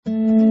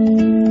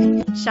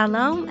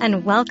Shalom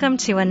and welcome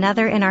to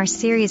another in our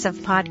series of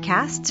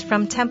podcasts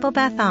from Temple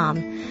Beth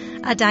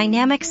Am, a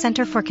dynamic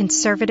center for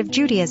conservative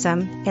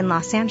Judaism in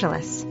Los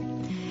Angeles.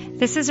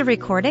 This is a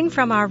recording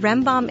from our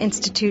Rembaum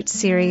Institute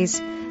series,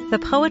 The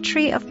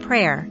Poetry of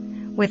Prayer,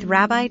 with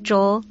Rabbi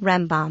Joel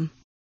Rembaum.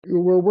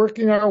 We're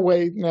working our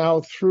way now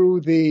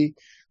through the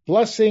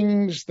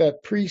blessings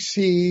that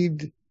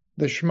precede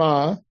the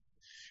Shema,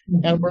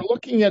 and we're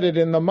looking at it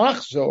in the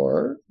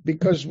Mahzor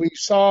because we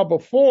saw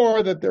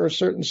before that there are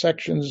certain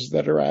sections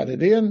that are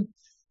added in,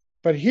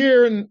 but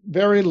here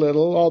very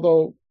little,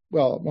 although,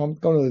 well, I'm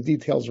going to the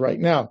details right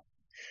now.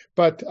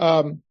 But,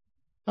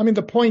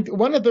 the point,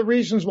 one of the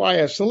reasons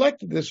why I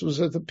selected this was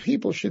that the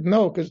people should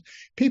know, because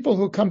people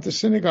who come to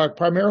synagogue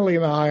primarily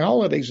in the high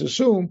holidays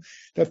assume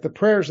that the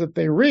prayers that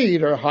they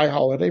read are high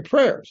holiday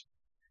prayers.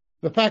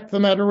 The fact of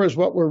the matter is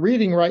what we're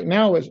reading right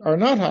now are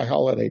not high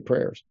holiday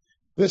prayers.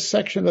 This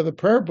section of the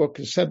prayer book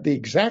has said the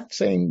exact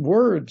same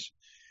words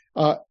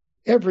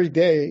every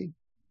day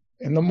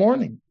in the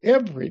morning,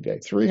 every day,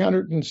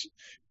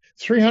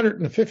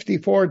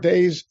 354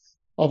 days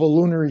of a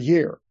lunar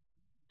year.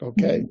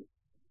 Okay.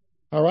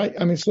 All right.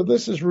 So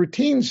this is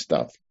routine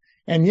stuff.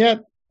 And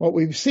yet what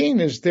we've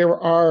seen is there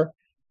are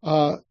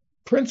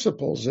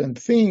principles and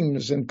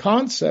themes and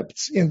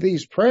concepts in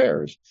these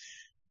prayers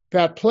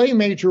that play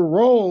major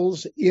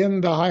roles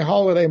in the High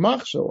Holiday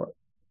Mahzor,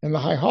 in the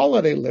High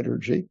Holiday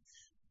liturgy,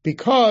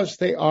 because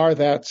they are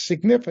that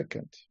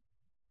significant.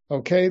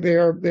 Okay,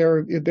 they're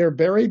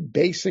very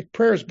basic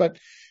prayers, but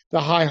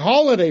the High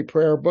Holiday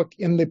prayer book,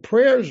 in the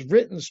prayers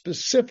written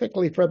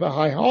specifically for the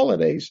high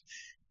holidays,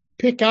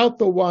 pick out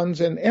the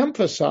ones and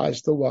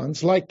emphasize the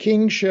ones like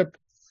kingship,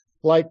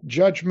 like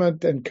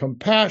judgment and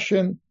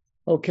compassion.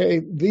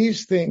 Okay,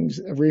 these things,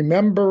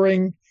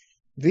 remembering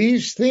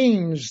these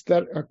themes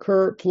that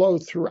flow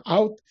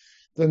throughout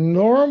the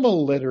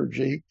normal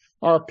liturgy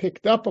are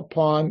picked up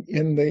upon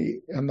in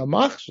the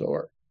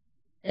Mahzor,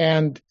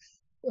 and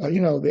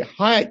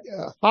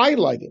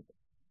highlighted.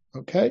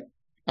 Okay,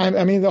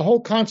 the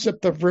whole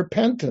concept of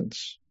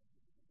repentance,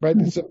 right?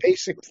 It's a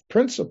basic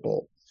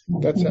principle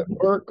that's at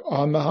work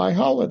on the high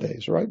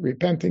holidays, right?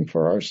 Repenting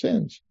for our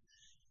sins.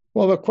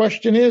 Well, the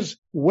question is,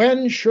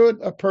 when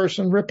should a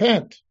person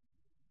repent?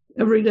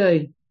 Every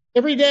day.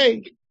 Every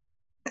day.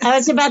 I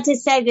was about to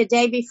say the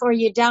day before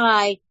you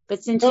die,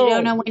 but since you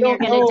don't know when you're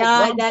going to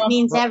die, that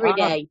means every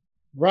day.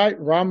 Right.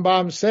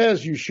 Rambam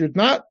says you should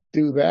not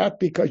do that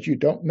because you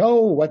don't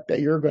know what day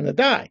you're going to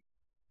die.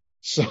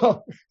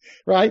 So,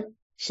 right.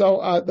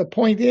 So, the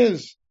point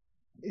is,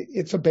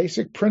 it's a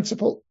basic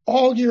principle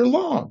all year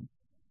long.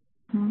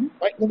 Mm-hmm.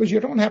 Right? Because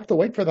you don't have to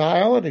wait for the high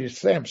holidays to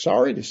say, I'm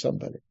sorry to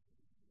somebody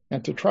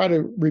and to try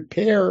to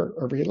repair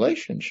a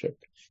relationship.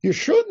 You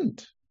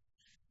shouldn't.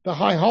 The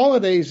high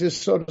holidays is,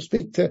 so to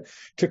speak,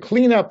 to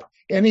clean up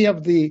any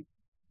of the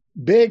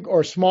big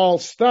or small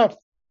stuff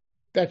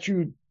that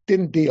you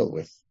didn't deal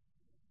with,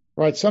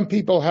 right? Some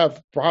people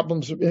have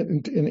problems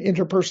in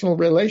interpersonal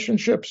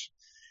relationships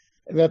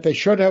that they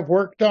should have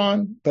worked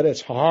on, but it's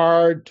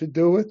hard to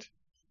do it,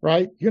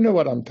 right? You know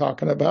what I'm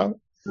talking about.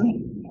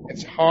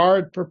 It's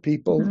hard for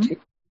people to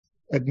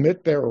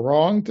admit they're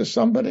wrong to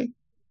somebody,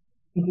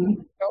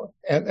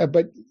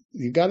 but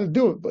you got to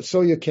do it. But so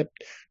you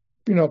kept,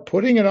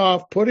 putting it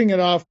off.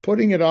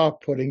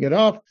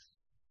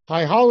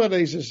 High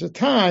holidays is a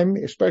time,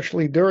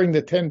 especially during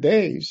the 10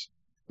 days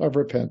of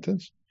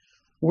repentance,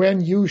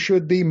 when you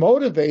should be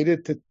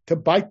motivated to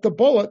bite the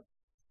bullet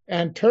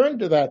and turn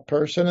to that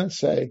person and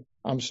say,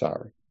 I'm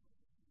sorry.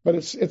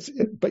 But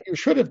but you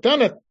should have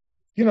done it,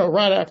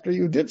 right after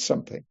you did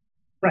something.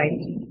 Right.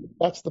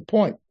 That's the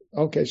point.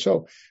 Okay.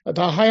 So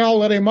the High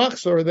Holiday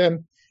Mahzor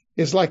then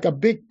is like a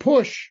big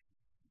push,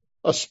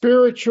 a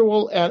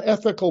spiritual and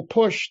ethical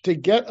push to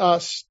get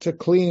us to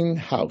clean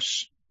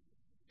house.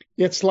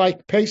 It's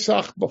like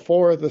Pesach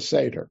before the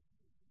Seder,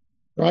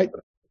 right?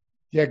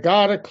 You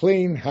gotta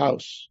clean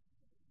house.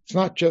 It's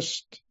not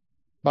just,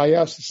 by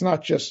us, it's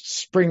not just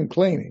spring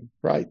cleaning,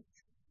 right?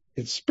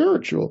 It's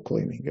spiritual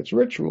cleaning. It's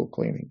ritual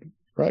cleaning,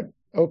 right?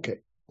 Okay.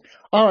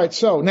 All right.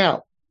 So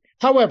now,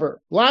 however,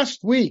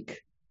 last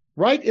week,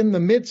 right in the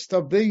midst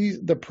of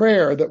the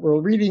prayer that we're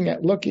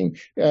looking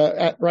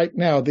at right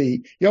now,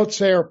 the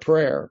Yotzer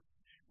prayer,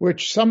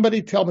 which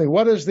somebody tell me,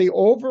 what is the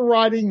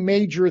overriding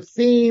major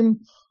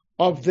theme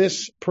of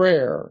this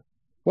prayer?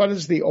 What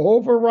is the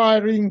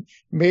overriding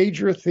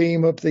major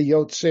theme of the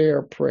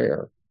Yotzer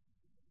prayer?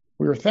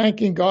 We're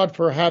thanking God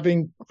for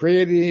having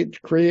created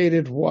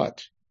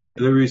what?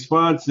 The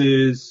response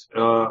is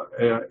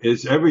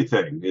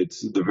everything.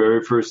 It's the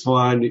very first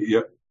line.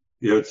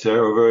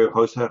 Yotzer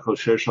hosach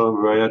shesham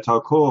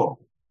v'yatakol.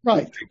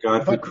 Right. Thank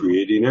God for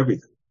creating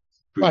everything.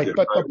 Right,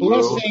 but the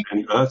blessing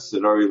and us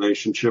and our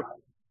relationship.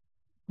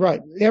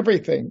 Right,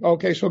 everything.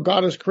 Okay, so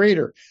God is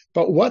creator.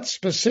 But what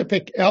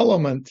specific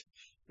element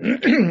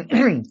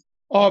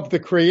of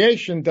the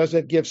creation does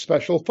it give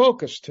special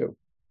focus to?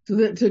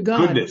 To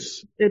God.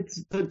 Goodness.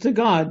 It's to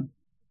God.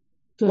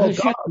 To well,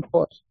 Hashem. God, of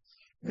course.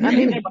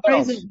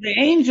 The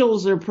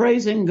angels are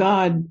praising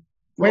God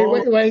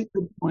Wait.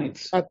 Good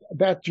points.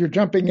 That you're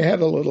jumping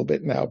ahead a little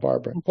bit now,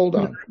 Barbara. Hold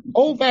on.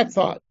 Hold that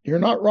thought. You're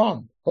not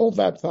wrong. Hold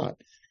that thought.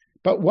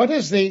 But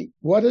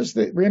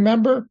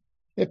remember,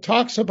 it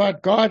talks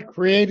about God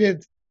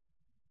created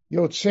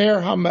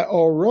Yotzer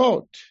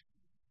HaMeorot,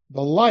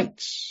 the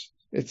lights.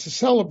 It's a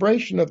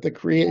celebration of the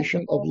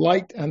creation of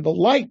light and the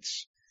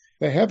lights,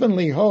 the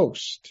heavenly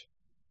host.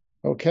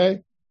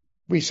 Okay?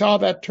 We saw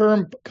that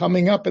term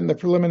coming up in the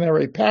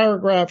preliminary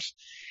paragraphs,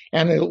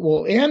 and it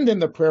will end in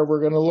the prayer we're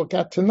going to look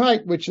at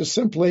tonight, which is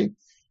simply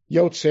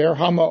Yotzer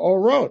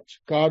HaMeorot,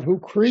 God who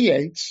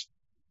creates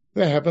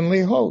the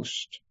heavenly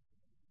host.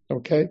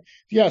 Okay?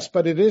 Yes,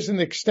 but it is an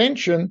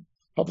extension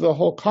of the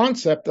whole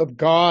concept of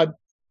God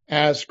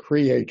as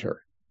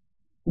creator,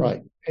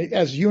 right?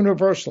 As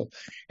universal.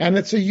 And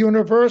it's a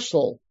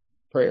universal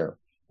prayer.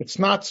 It's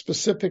not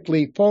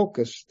specifically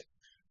focused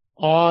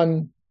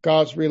on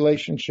God's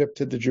relationship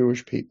to the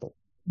Jewish people.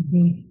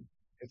 Mm-hmm.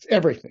 It's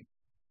everything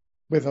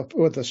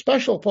with a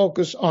special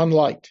focus on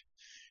light.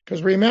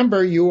 Because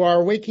remember, you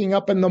are waking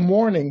up in the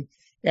morning,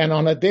 and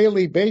on a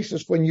daily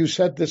basis, when you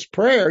said this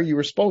prayer, you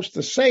were supposed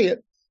to say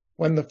it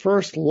when the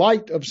first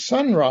light of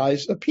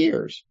sunrise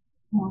appears.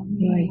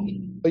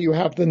 Right. So you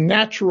have the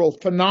natural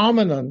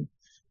phenomenon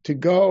to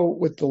go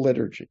with the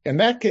liturgy. And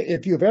that,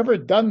 if you've ever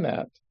done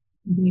that,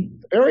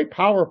 Mm-hmm. a very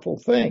powerful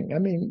thing. I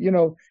mean,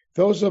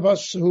 those of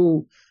us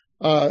who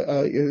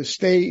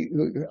stay,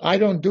 I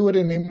don't do it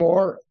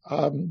anymore.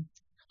 I'm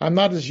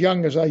not as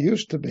young as I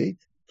used to be.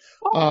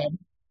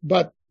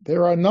 But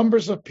there are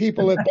numbers of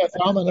people at Beth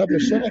Am and other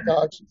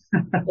synagogues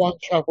who on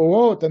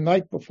Shavuot, the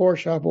night before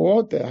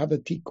Shavuot, they have a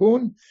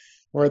tikkun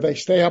where they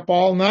stay up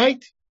all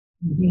night.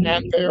 Mm-hmm.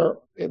 And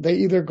they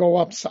either go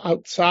up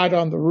outside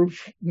on the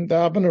roof in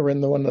Daven or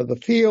in one of the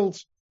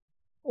fields,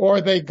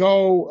 or they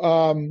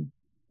will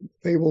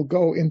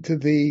go into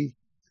the,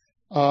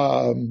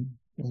 or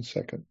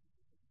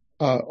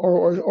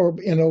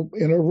in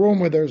a room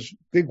where there's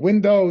big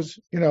windows,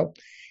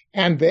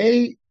 and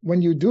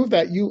when you do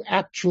that, you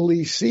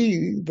actually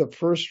see the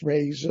first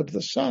rays of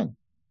the sun,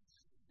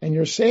 and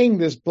you're saying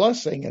this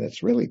blessing, and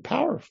it's really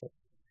powerful.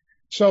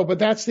 So, but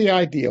that's the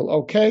ideal.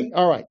 Okay.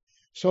 All right.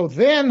 So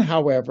then,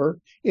 however,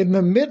 in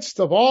the midst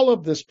of all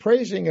of this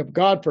praising of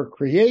God for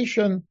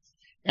creation,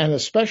 and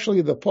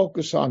especially the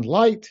focus on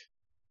light,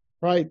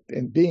 right,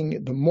 and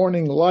being the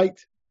morning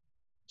light,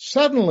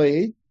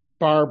 suddenly,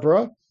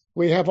 Barbara,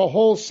 we have a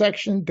whole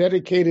section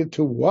dedicated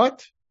to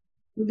what?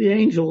 The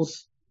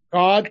angels.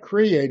 God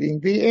creating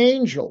the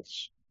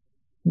angels,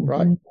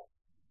 right?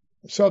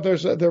 Mm-hmm. So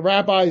the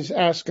rabbis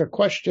ask a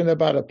question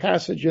about a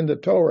passage in the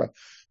Torah.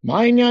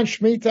 Ma'inyan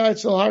Shemitah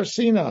etzel Har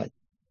Sinai.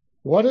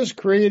 What does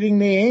creating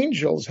the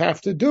angels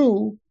have to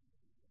do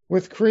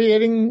with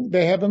creating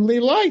the heavenly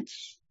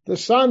lights, the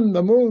sun,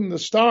 the moon, the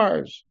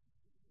stars?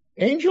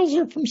 Angels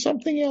are from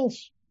something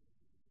else.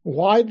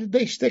 Why did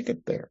they stick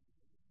it there?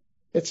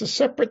 It's a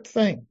separate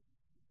thing.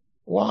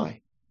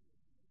 Why?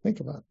 Think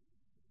about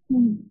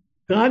it.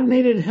 God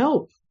needed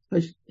help.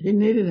 He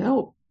needed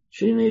help.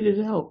 She needed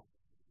help.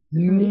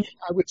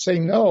 I would say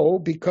no,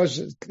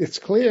 because it's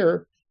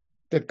clear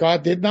that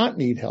God did not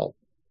need help.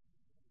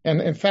 And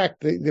in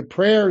fact, the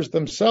prayers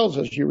themselves,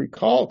 as you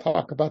recall,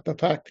 talk about the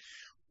fact,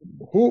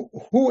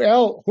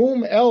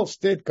 whom else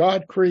did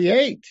God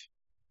create?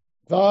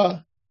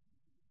 The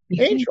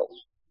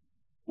angels.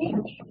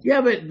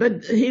 Yeah,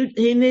 but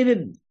he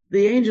needed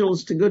the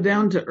angels to go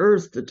down to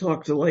earth to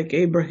talk to like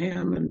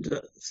Abraham and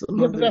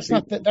some other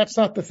but that's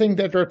not the thing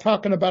that they're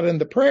talking about in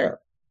the prayer.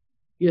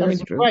 Yeah, I mean,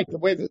 that's true. right, the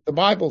way that the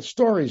Bible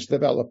stories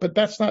develop, but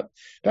that's not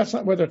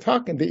what they're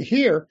talking about.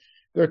 Here,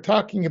 they're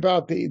talking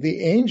about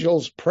the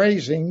angels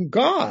praising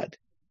God,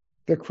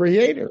 the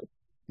creator,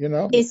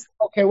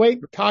 Okay,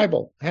 wait,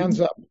 Tybal, hands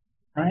up.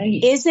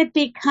 Right. Is it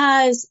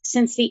because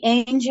since the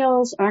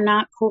angels are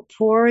not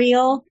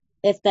corporeal,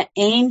 if the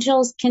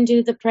angels can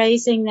do the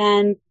praising,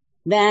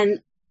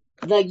 then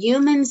the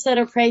humans that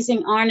are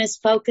praising aren't as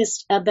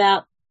focused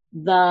about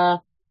the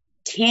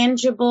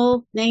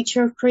tangible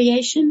nature of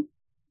creation?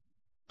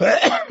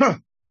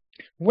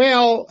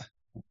 Well,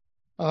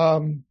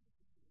 but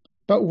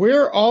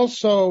we're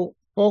also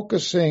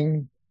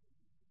focusing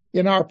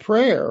in our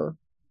prayer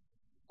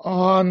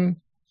on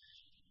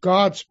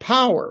God's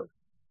power,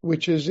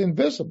 which is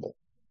invisible,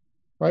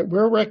 right? We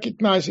are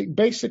recognizing,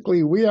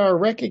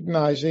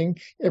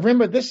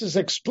 remember, this is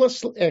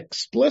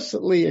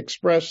explicitly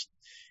expressed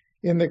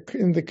in the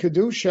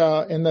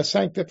Kedushah, in the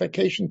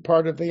sanctification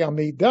part of the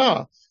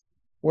Amidah,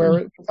 where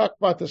we talked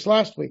about this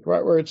last week,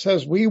 right? Where it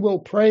says, we will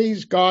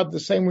praise God the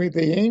same way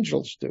the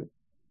angels do.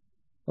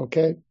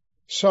 Okay.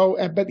 So,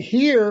 but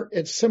here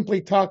it's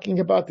simply talking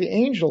about the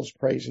angels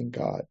praising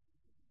God.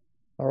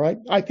 All right.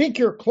 I think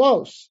you're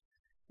close.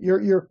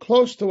 You're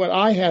close to what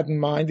I had in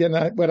mind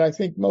and what I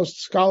think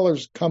most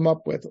scholars come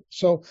up with.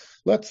 So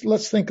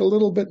let's think a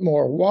little bit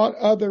more. What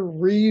other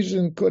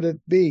reason could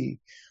it be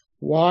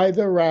why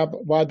the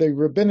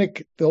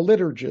rabbinic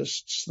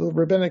liturgists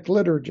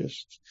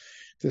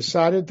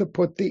decided to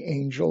put the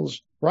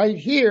angels right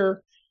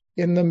here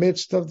in the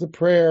midst of the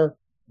prayer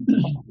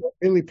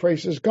really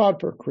praises God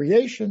for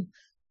creation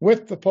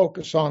with the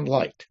focus on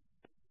light.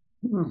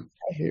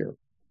 I hear.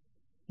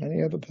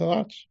 Any other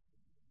thoughts?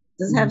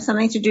 Does it have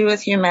something to do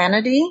with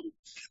humanity?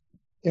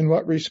 In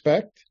what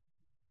respect?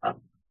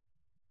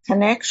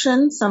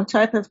 Connection, some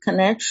type of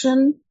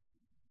connection?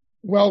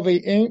 Well,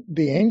 the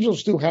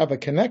angels do have a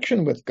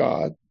connection with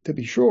God, to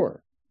be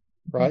sure,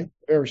 right?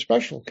 Very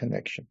special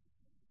connection.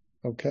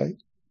 Okay.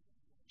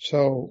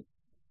 So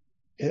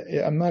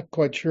I'm not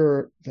quite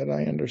sure that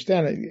I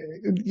understand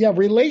it. Yeah,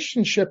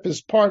 relationship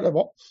is part of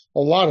a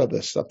lot of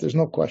this stuff. There's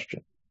no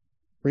question.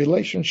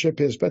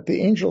 Relationship is, but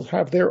the angels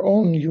have their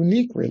own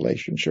unique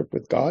relationship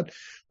with God.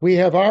 We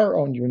have our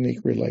own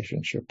unique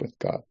relationship with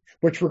God,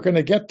 which we're going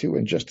to get to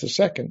in just a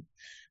second.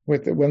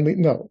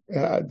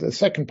 The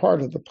second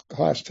part of the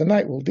class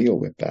tonight will deal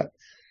with that.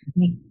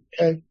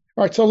 Okay.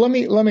 All right. So let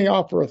me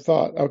offer a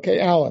thought. Okay,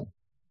 Alan,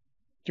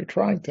 you're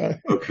trying to.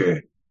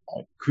 Okay.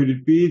 Could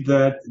it be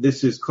that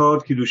this is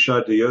called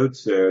Kedushah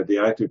Yotzer, the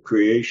act of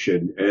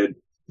creation, and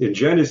in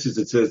Genesis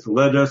it says,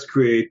 "Let us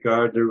create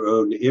God in our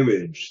own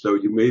image." So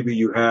maybe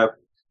you have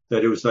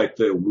that it was like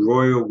the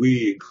royal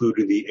we,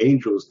 including the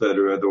angels that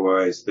are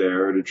otherwise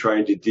there, and are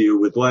trying to deal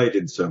with light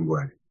in some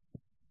way.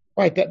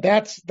 Right.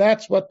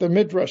 That's what the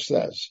Midrash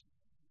says.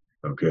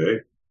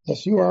 Okay.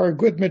 Yes, you are a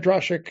good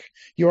Midrashic.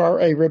 You are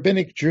a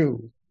rabbinic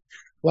Jew,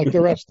 like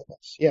the rest of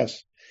us.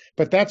 Yes.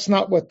 But that's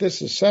not what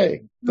this is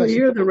saying. But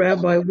you're the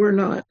rabbi, we're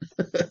not.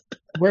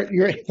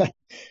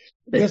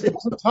 This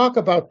doesn't talk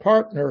about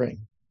partnering,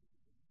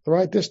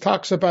 right? This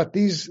talks about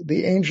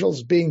the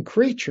angels being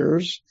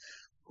creatures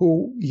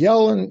who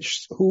yell and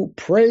who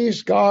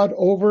praise God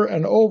over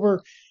and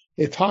over.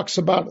 It talks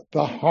about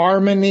the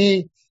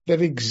harmony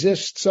that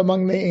exists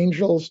among the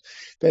angels.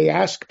 They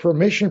ask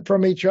permission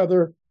from each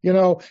other.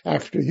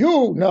 After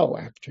you,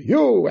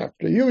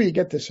 you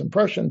get this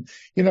impression,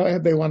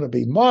 they want to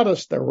be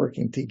modest. They're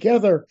working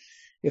together.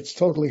 It's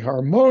totally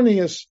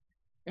harmonious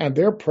and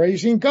they're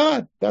praising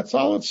God. That's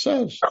all it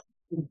says.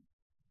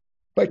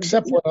 But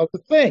except one other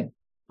thing.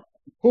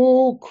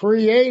 Who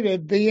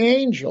created the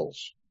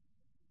angels?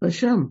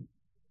 Hashem.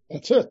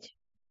 That's it.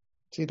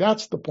 See,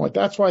 that's the point.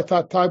 That's why I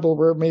thought, Tybal,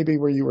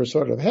 where you were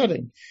sort of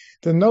heading.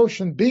 The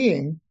notion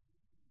being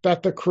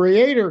that the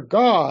Creator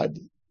God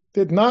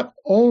did not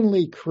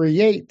only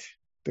create,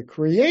 the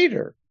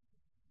Creator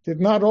did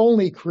not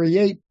only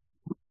create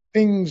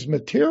things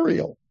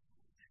material,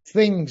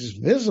 things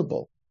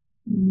visible.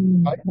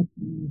 Right?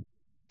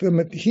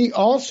 He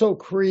also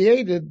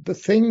created the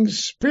things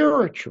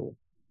spiritual.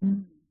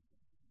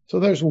 So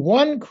there's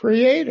one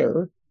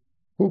Creator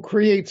who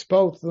creates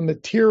both the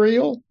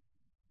material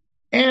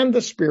and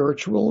the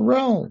spiritual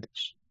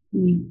realms.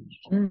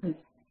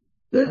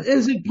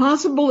 Is it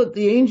possible that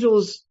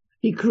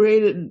he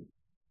created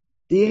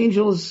the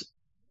angels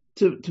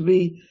to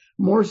be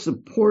more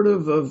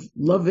supportive of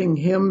loving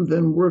him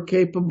than we're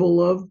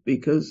capable of,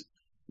 because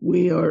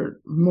we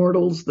are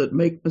mortals that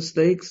make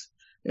mistakes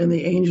and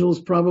the angels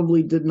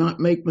probably did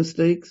not make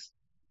mistakes?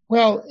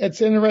 Well,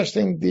 it's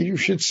interesting that you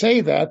should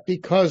say that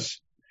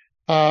because,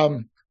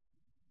 in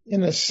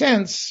a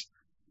sense,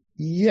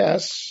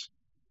 yes,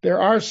 there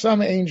are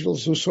some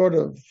angels who sort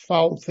of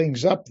foul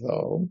things up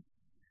though.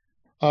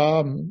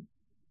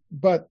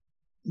 But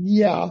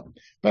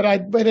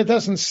it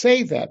doesn't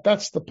say that.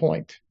 That's the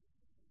point.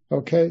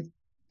 Okay.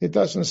 It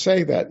doesn't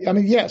say that. I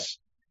mean, yes,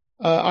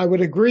 I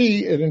would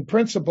agree that in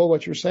principle,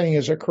 what you're saying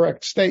is a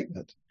correct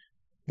statement.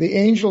 The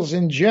angels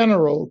in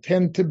general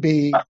tend to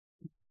be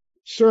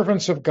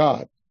servants of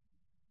God,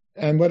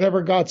 and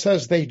whatever God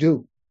says, they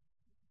do.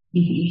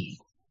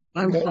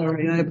 I'm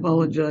sorry. I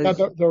apologize. Now,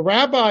 the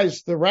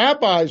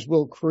rabbis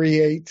will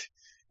create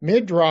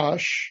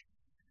midrash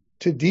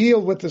to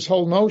deal with this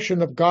whole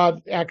notion of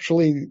God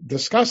actually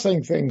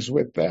discussing things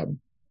with them.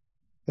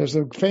 There's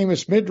a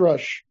famous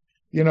midrash,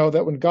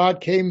 that when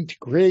God came to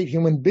create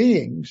human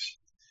beings,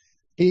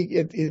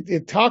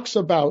 it talks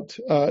about,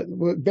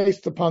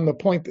 based upon the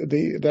point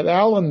that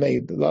Alan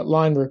made, that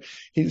line where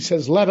he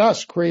says, "Let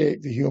us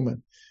create the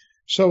human."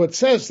 So it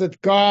says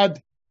that God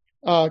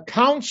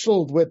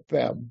counseled with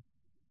them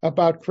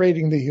about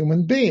creating the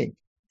human being.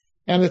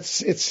 And it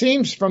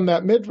seems from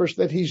that midrash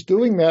that he's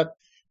doing that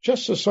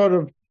just to sort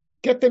of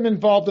get them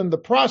involved in the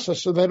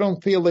process so they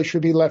don't feel they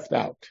should be left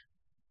out.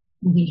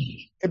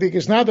 Mm-hmm.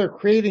 Because now they're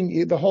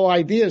creating, the whole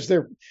idea is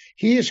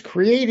he is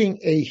creating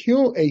a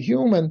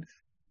human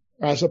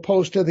as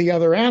opposed to the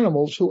other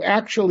animals who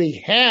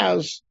actually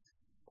has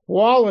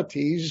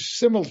qualities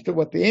similar to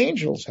what the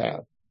angels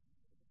have.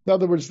 In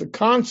other words, the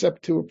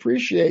concept to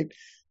appreciate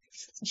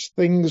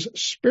things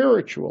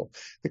spiritual,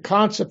 the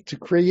concept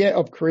of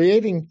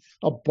creating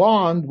a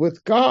bond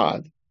with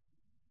God.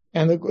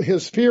 And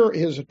his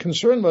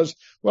concern was,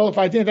 well, if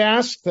I didn't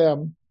ask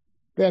them,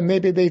 then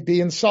maybe they'd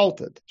be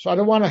insulted. So I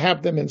don't want to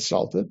have them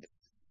insulted.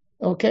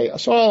 Okay,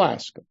 so I'll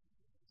ask them.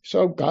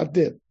 So God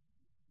did.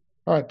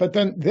 All right, but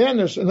then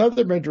there's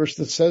another midrash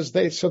that says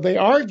they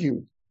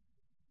argued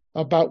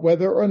about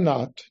whether or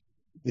not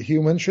the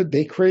human should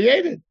be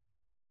created.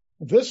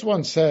 This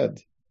one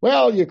said,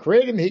 well, you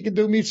create him, he can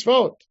do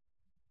mitzvot.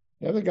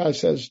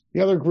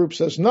 The other group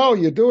says, no,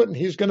 you do it and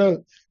he's going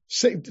to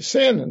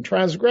sin and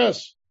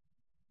transgress.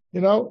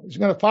 He's going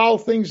to foul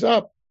things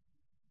up.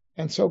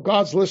 And so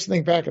God's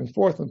listening back and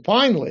forth. And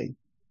finally,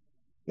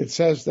 it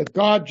says that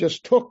God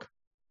just took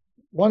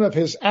one of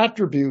his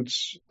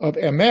attributes of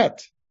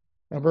emet,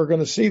 and we're going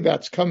to see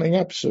that's coming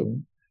up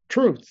soon,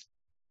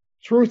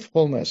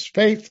 truthfulness,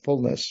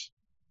 faithfulness,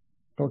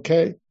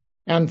 okay,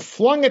 and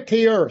flung it to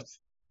the earth,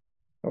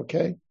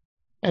 okay,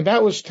 and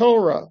that was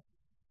Torah,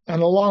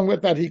 and along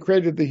with that, he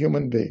created the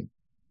human being.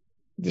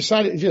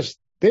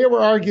 They were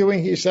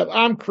arguing, he said,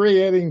 I'm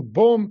creating,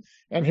 boom,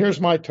 and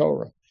here's my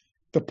Torah.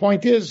 The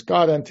point is,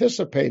 God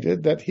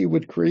anticipated that he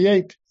would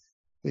create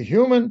the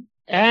human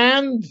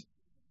and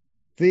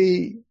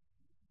the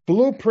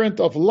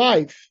blueprint of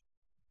life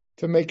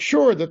to make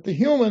sure that the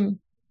human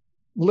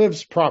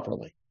lives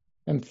properly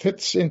and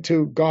fits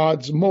into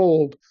God's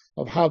mold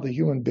of how the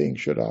human being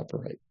should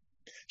operate.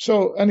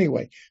 So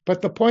anyway,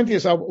 but the point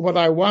is,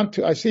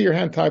 I see your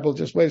hand, Tybal,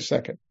 just wait a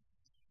second.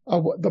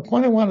 The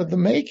point I wanted to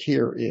make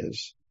here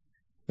is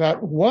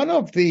that one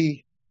of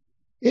the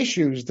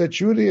issues that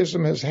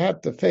Judaism has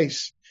had to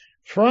face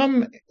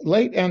from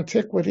late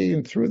antiquity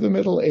and through the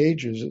Middle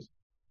Ages,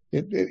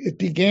 it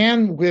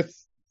began with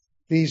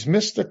these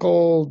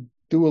mystical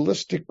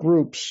dualistic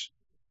groups.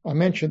 I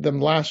mentioned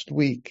them last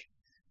week,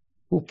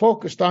 who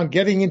focused on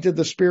getting into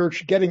the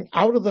spiritual, getting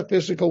out of the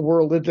physical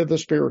world into the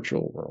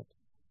spiritual world.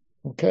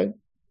 Okay.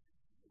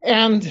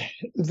 And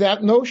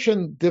that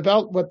notion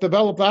what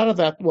developed out of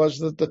that was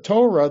that the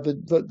Torah,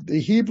 the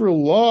Hebrew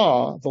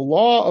law, the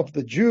law of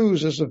the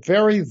Jews is a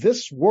very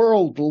this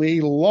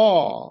worldly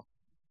law.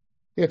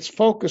 It's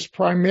focused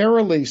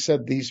primarily,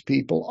 said these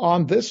people,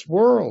 on this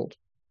world,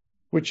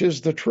 which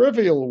is the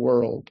trivial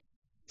world.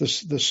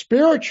 The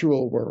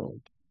spiritual world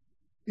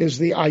is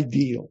the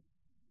ideal.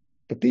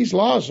 But these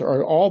laws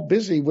are all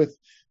busy with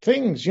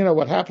things,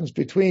 what happens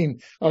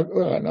between,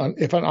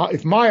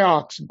 if my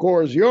ox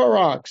gores your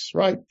ox,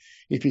 right?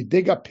 If you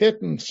dig a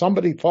pit and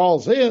somebody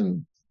falls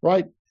in,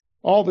 right?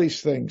 All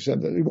these things,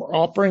 and the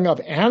offering of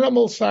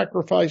animal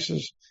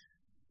sacrifices,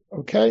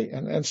 okay?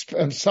 And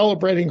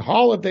celebrating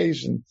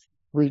holidays and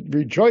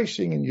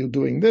rejoicing, and you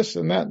doing this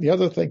and that and the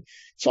other thing.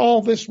 It's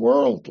all this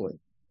worldly.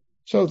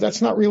 So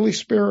that's not really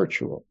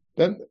spiritual.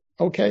 Then,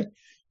 okay.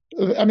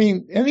 I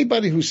mean,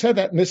 anybody who said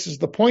that misses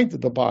the point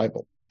of the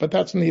Bible, but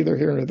that's neither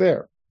here nor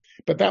there.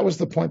 But that was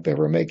the point they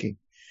were making.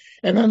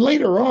 And then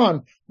later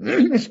on,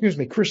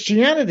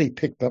 Christianity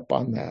picked up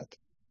on that.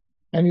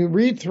 And you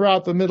read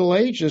throughout the Middle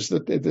Ages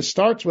that it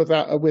starts with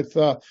just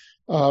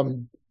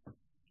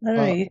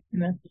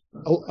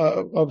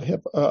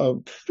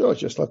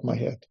left my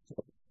head.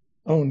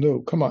 Oh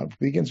no, come on, it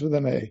begins with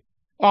an A.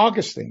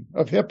 Augustine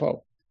of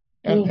Hippo.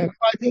 And I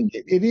think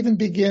it even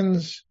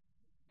begins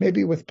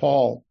maybe with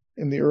Paul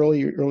in the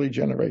early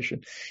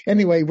generation.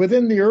 Anyway,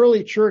 within the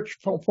early church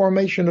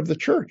formation of the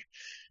church,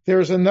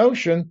 there's a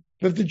notion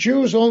that the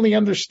Jews only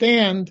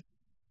understand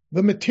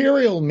the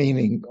material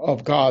meaning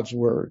of God's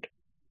word.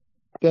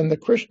 Then the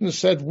Christians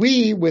said,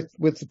 we, with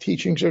the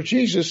teachings of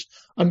Jesus,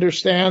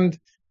 understand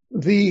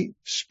the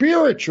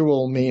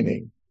spiritual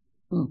meaning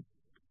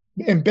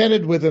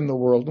embedded within the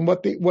world. And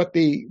what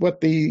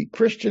the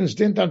Christians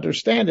didn't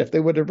understand, if they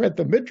would have read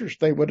the Midrash,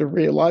 they would have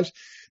realized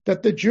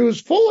that the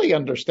Jews fully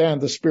understand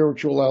the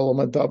spiritual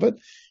element of it.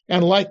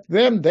 And like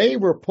them, they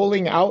were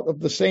pulling out of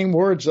the same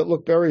words that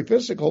look very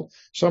physical,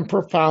 some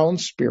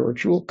profound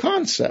spiritual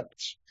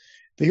concepts.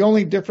 The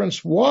only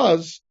difference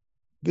was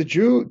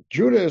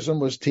Judaism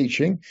was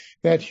teaching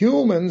that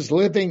humans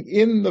living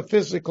in the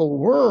physical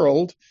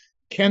world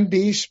can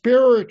be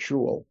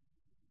spiritual.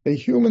 A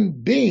human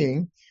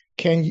being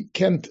can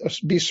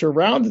be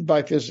surrounded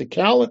by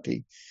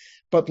physicality,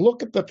 but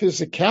look at the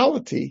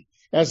physicality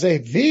as a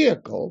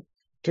vehicle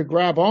to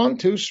grab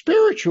onto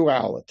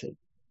spirituality.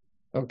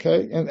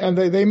 Okay. And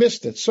they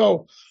missed it.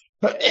 So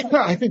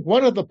I think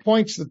one of the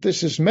points that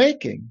this is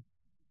making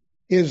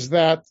is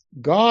that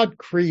God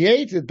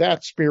created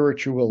that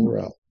spiritual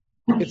realm.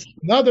 It's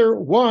another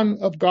one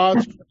of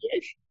God's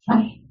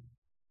creations.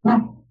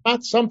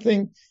 Not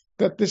something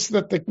that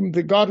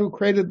the God who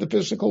created the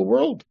physical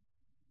world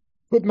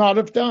could not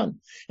have done.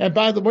 And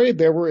by the way,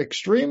 there were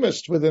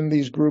extremists within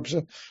these groups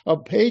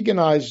of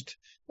paganized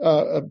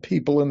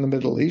people in the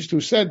Middle East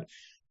who said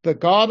the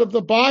God of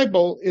the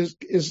Bible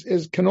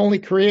can only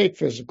create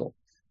physical.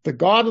 The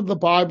God of the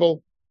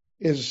Bible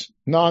is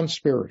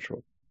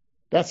non-spiritual.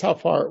 That's how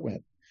far it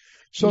went.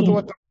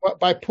 So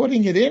by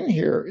putting it in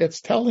here, it's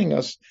telling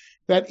us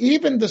that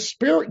even the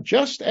spirit,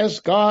 just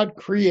as God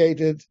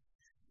created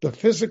the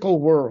physical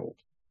world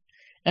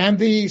and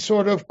the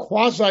sort of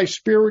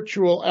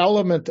quasi-spiritual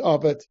element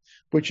of it,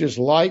 which is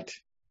light,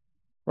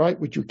 right,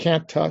 which you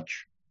can't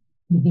touch.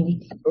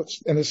 Mm-hmm.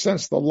 In a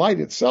sense, the light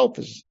itself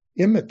is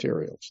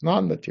immaterial. It's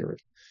non-material.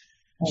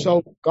 Oh.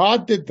 So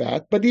God did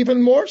that, but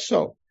even more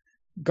so,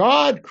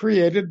 God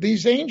created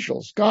these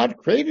angels. God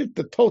created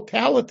the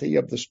totality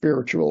of the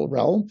spiritual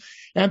realm,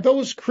 and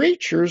those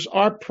creatures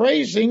are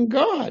praising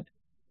God.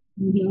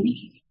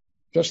 Mm-hmm.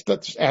 Just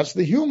as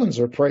the humans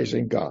are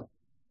praising God.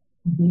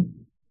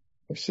 Mm-hmm.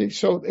 You see,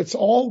 so it's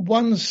all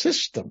one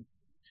system.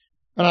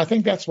 And I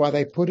think that's why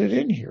they put it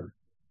in here.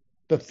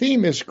 The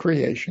theme is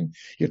creation.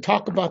 You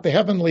talk about the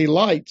heavenly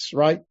lights,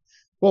 right?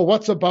 Well,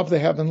 what's above the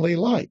heavenly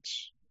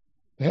lights?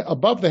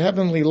 Above the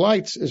heavenly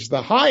lights is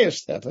the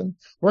highest heaven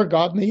where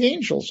God and the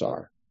angels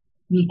are.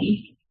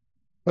 Mm-hmm.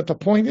 But the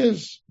point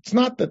is, it's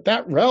not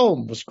that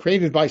realm was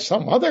created by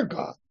some other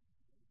God.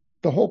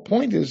 The whole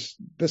point is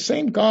the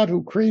same God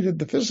who created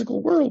the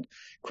physical world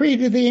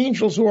created the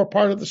angels who are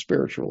part of the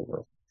spiritual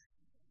world.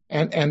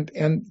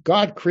 And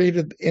God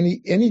created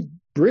any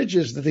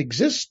bridges that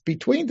exist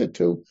between the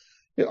two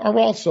are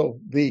also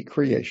the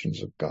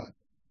creations of God.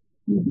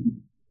 Mm-hmm.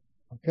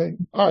 Okay.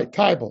 All right.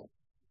 Tybal.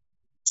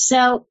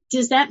 So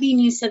does that mean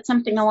you said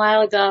something a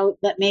while ago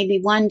that made me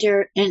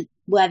wonder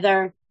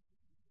whether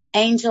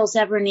angels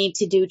ever need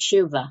to do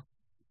tshuva?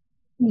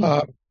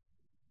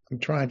 I'm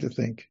trying to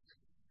think.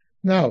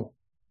 No,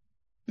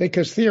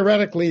 because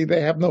theoretically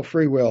they have no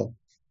free will.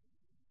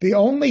 The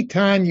only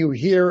time you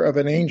hear of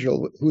an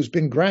angel who's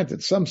been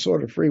granted some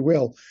sort of free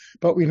will,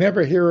 but we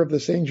never hear of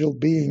this angel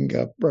being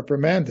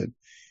reprimanded,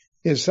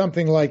 is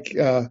something like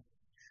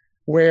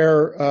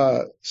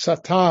where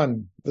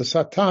Satan,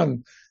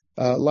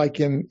 like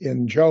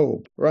in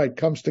Job, right,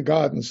 comes to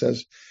God and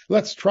says,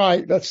 let's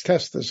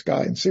test this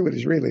guy and see what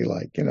he's really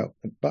like,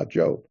 about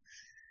Job.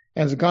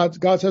 And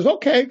God says,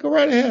 okay, go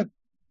right ahead,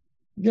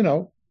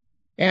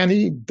 and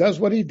he does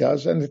what he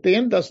does. And at the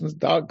end,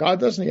 God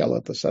doesn't yell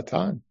at the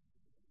Satan.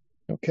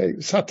 Okay,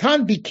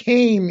 Satan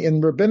became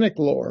in rabbinic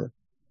lore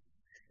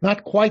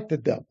not quite the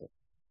devil,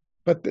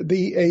 but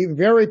a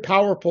very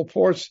powerful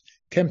force,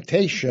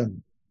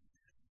 temptation,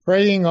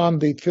 preying on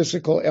the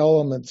physical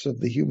elements of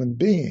the human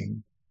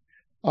being,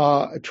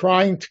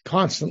 trying to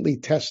constantly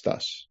test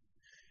us.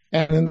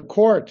 And in the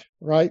court,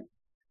 right,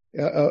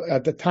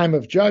 at the time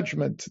of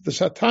judgment, the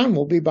Satan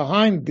will be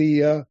behind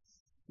the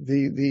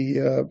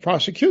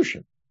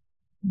prosecution.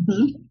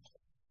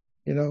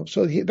 Mm-hmm.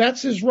 So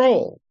that's his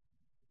role.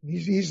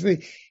 He's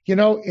the,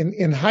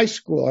 in high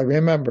school, I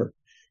remember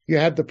you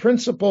had the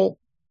principal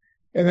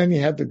and then you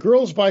had the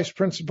girls' vice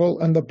principal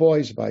and the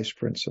boys' vice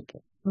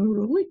principal. Oh,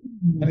 really?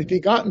 And if you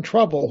got in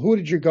trouble, who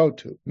did you go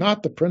to?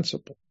 Not the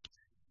principal.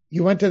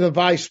 You went to the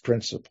vice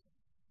principal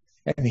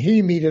and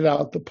he meted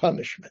out the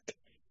punishment.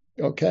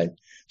 Okay.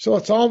 So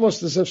it's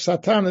almost as if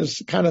Satan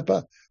is kind of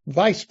a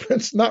vice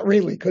prince, not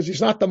really, because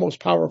he's not the most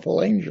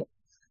powerful angel,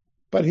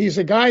 but he's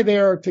a guy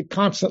there to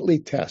constantly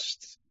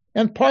test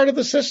and part of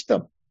the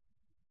system.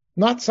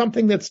 Not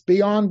something that's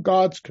beyond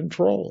God's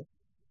control.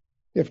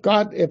 If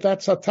that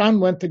Satan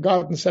went to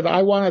God and said,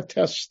 I want to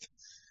test,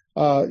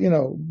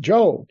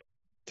 Job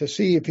to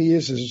see if he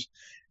is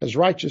as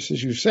righteous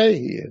as you say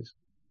he is,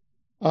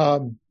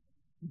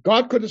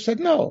 God could have said,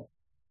 no,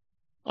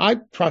 I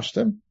trust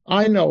him.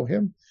 I know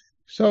him.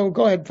 So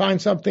go ahead,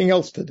 find something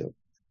else to do.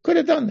 Could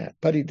have done that,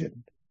 but he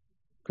didn't.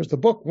 Because the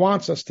book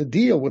wants us to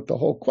deal with the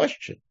whole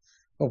question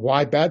of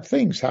why bad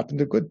things happen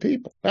to good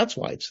people. That's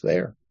why it's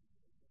there.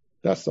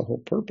 That's the whole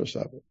purpose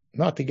of it,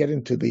 not to get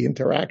into the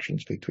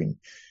interactions between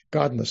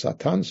God and the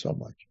Satan so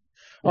much.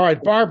 All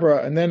right,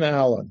 Barbara, and then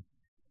Alan.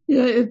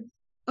 Yeah,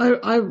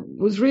 I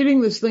was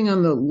reading this thing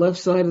on the left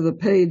side of the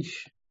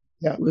page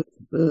with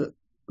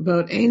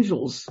about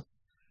angels.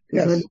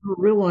 Yes. I never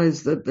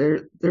realized that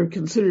they're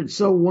considered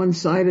so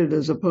one-sided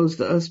as opposed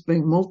to us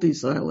being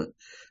multi-sided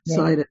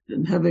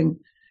and having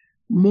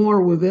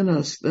more within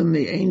us than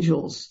the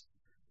angels.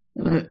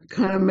 And it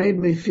kind of made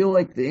me feel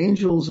like the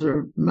angels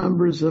are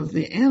members of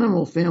the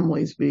animal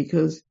families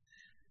because,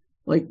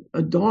 like,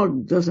 a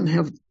dog doesn't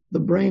have the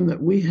brain that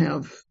we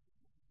have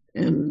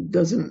and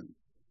doesn't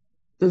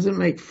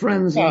make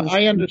friends. Yeah,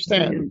 I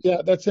understand.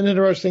 Yeah, that's an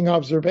interesting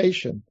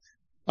observation.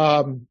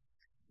 But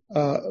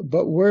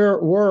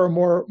we're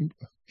more.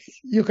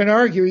 You can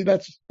argue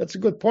that's a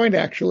good point.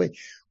 Actually,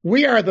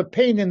 we are the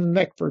pain in the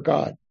neck for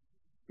God.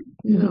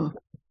 Yeah,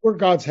 we're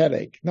God's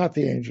headache, not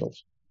the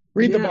angels.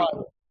 Read the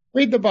Bible.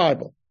 Read the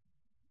Bible.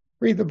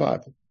 Read the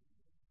Bible.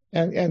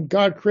 And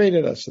God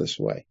created us this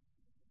way.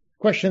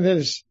 Question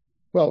is,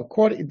 well,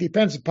 it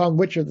depends upon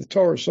which of the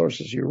Torah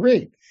sources you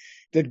read.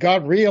 Did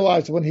God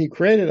realize when he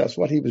created us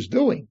what he was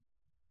doing?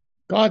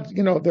 God,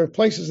 there are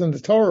places in the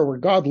Torah where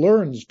God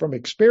learns from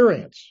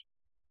experience,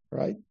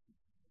 right?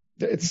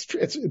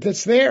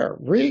 It's there.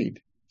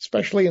 Read,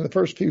 especially in the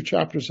first few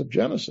chapters of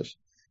Genesis.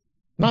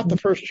 Not the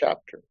first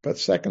chapter, but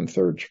second,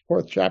 third,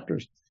 fourth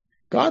chapters.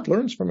 God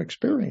learns from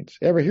experience.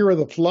 Ever hear of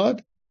the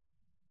flood?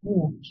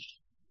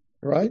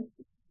 Right?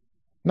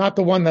 Not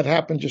the one that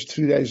happened just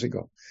 2 days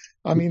ago.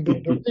 I mean,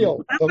 the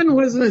real. That one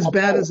wasn't as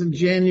bad as in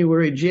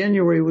January.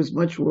 January was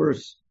much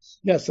worse.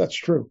 Yes, that's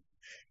true.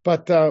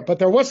 But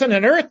there wasn't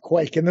an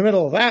earthquake in the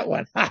middle of that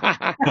one.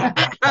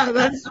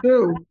 That's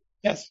true.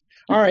 Yes.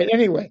 All right.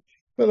 Anyway,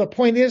 but the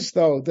point is,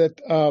 though,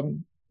 that,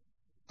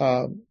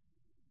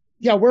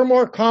 we're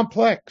more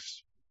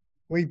complex.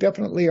 We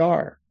definitely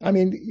are. I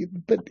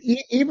mean, but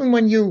even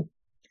when you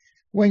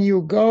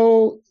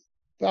go,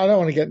 I don't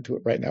want to get into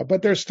it right now,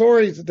 but there's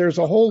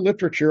a whole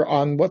literature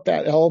on what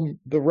the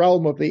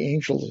realm of the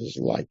angels is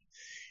like.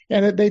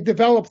 And they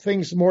develop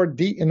things in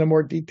a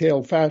more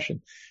detailed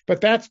fashion.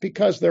 But that's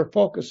because they're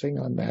focusing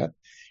on that.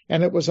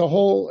 And it was a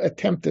whole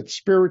attempt at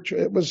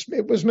it was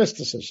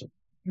mysticism.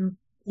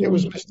 It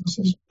was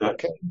mysticism.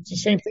 Okay. It's the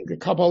same thing. The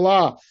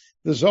Kabbalah,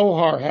 the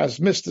Zohar has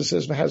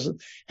mysticism,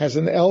 has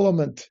an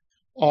element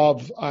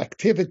of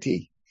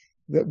activity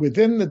that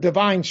within the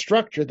divine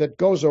structure that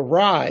goes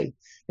awry,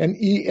 and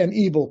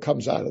evil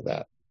comes out of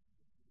that.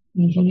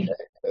 Okay.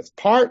 It's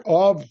part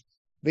of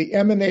the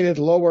emanated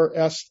lower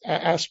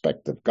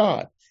aspect of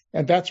God.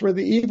 And that's where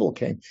the evil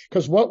came.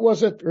 Because what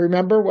was it?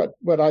 Remember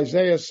what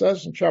Isaiah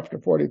says in chapter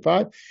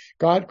 45?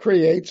 God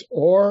creates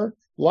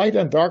light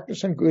and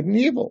darkness and good and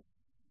evil.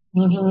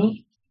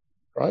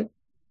 Right?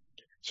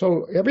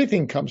 So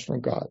everything comes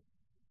from God.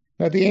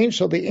 Now the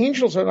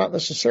angels are not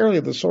necessarily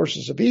the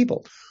sources of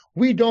evil.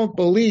 We don't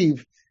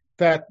believe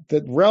that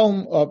the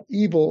realm of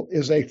evil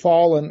is a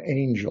fallen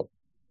angel.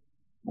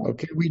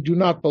 Okay, we do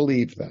not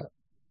believe that.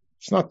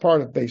 It's not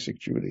part of basic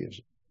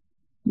Judaism.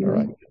 All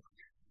right.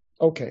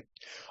 Okay.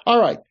 All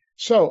right.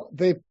 So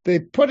they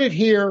put it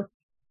here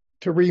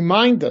to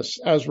remind us,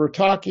 as we're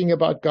talking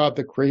about God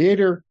the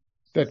Creator,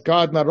 that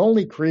God not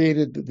only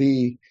created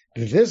the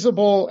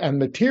visible and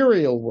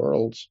material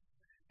worlds,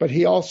 but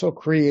he also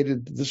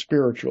created the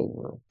spiritual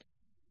world.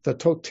 The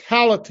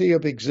totality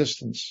of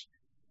existence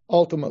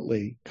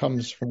ultimately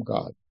comes from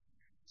God.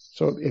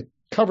 So it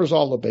covers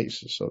all the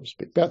bases, so to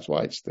speak. That's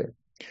why it's there.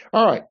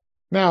 All right.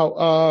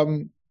 Now,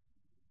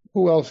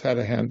 who else had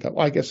a hand up?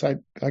 I guess I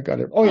got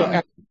it. Oh,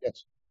 yeah.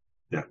 Yes.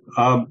 Yeah.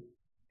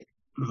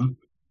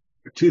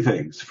 Two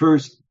things.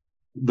 First,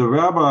 the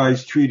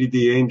rabbis treated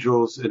the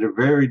angels in a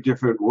very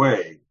different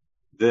way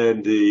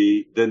than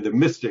the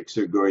mystics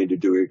are going to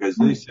do it, because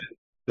they said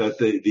that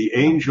the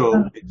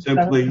angel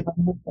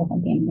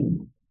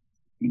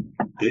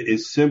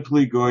is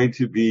simply going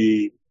to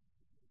be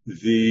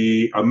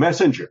a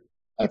messenger.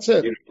 That's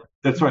it. You know,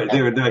 that's right.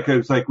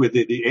 It's like with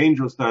the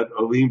angels, not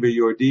Olim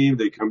Yordim,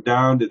 they come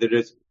down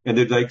and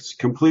they're like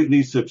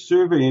completely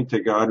subservient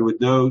to God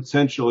with no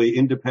essentially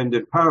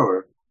independent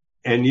power.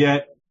 And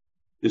yet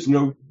there's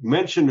no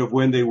mention of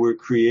when they were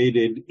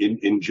created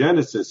in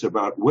Genesis,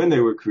 about when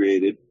they were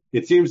created.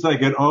 It seems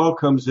like it all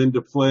comes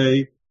into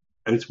play,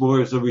 and it's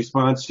more as a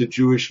response to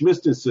Jewish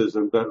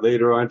mysticism that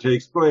later on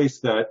takes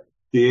place, that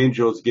the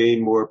angels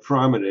gain more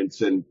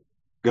prominence, and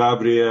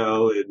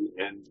Gabriel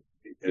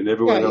and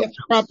everyone else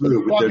comes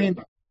through.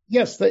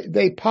 Yes,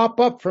 they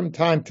pop up from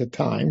time to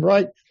time,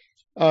 right?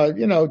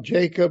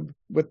 Jacob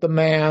with the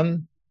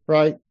man,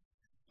 right?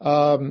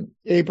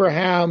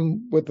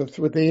 Abraham with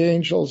the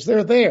angels,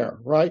 they're there,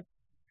 right?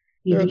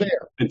 They're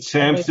there. And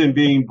Samson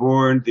being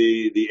born,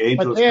 the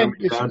angels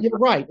coming down. You're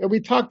right. And we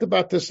talked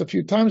about this a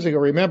few times ago.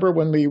 Remember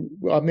when we,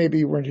 maybe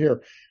you weren't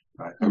here.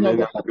 Right.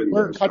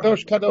 Where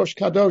Kadosh, Kadosh,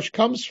 Kadosh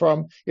comes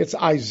from, it's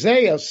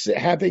Isaiah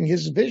having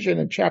his vision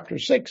in chapter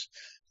 6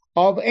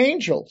 of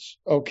angels,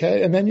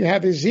 okay? And then you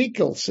have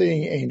Ezekiel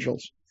seeing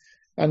angels.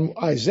 And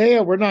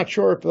Isaiah, we're not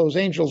sure if those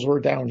angels were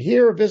down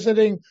here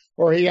visiting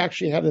or he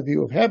actually had a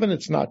view of heaven.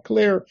 It's not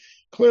clear.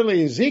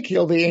 Clearly,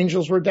 Ezekiel, the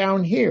angels were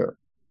down here.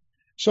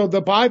 So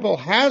the Bible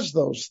has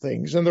those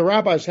things, and the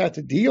rabbis had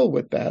to deal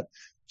with that.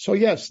 So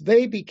yes,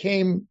 they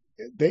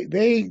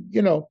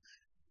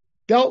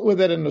dealt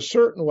with it in a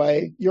certain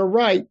way. You're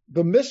right.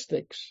 The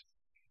mystics,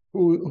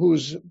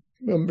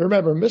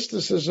 remember,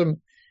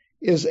 mysticism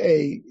is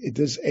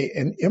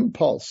an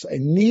impulse, a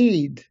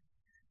need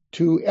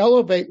to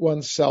elevate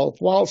oneself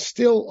while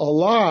still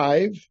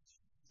alive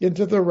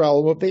into the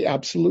realm of the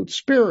absolute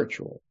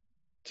spiritual,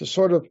 to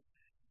sort of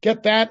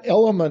get that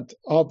element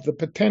of the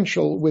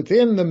potential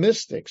within the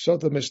mystic. So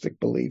the mystic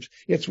believes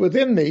it's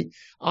within me.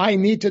 I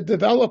need to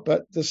develop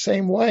it the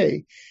same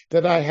way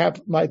that I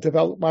have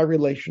develop my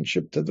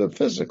relationship to the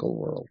physical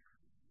world.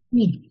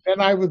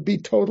 And I would be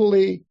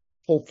totally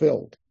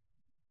fulfilled.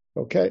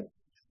 Okay.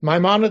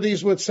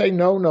 Maimonides would say,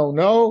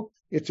 no.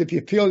 It's if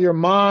you fill your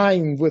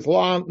mind with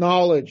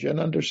knowledge and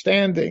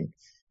understanding,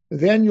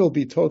 then you'll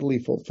be totally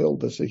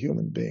fulfilled as a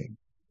human being.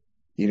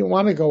 He didn't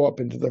want to go up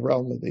into the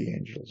realm of the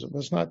angels. It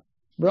was not,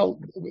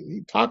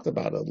 he talked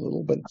about it a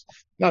little, but it's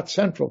not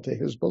central to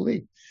his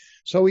belief.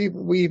 So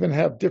we even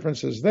have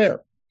differences there.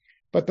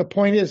 But the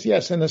point is,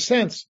 yes, in a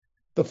sense,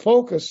 the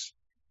focus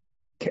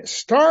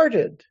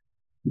started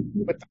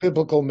with the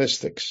biblical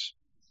mystics.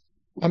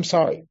 I'm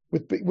sorry,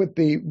 with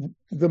the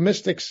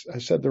mystics, I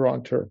said the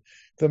wrong term,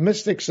 the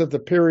mystics of the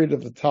period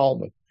of the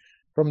Talmud,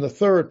 from the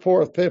 3rd,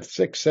 4th, 5th,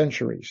 6th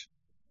centuries.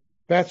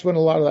 That's when a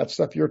lot of that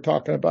stuff you're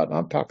talking about and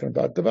I'm talking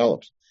about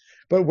develops.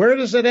 But where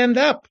does it end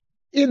up?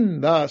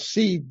 In the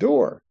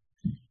Siddur,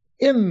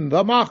 in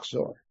the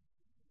Mahzor.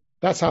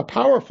 That's how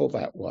powerful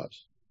that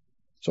was.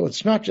 So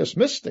it's not just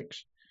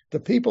mystics. The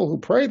people who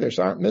pray this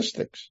aren't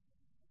mystics.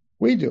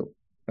 We do.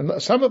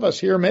 And some of us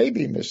here may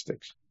be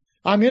mystics.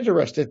 I'm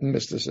interested in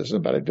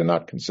mysticism, but I do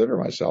not consider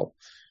myself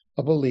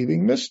a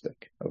believing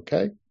mystic.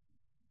 Okay.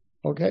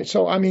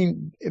 So, I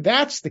mean,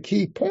 that's the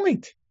key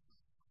point.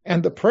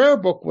 And the prayer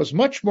book was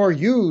much more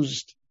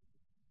used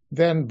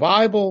than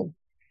Bible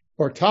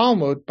or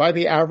Talmud by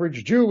the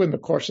average Jew in the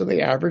course of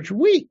the average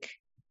week.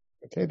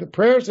 Okay, the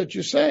prayers that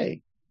you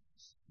say,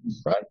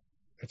 right?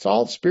 It's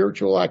all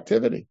spiritual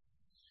activity.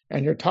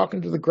 And you're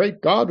talking to the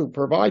great God who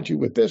provides you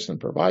with this and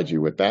provides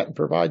you with that and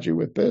provides you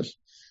with this.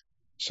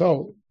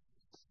 So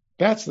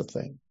that's the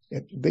thing.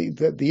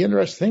 The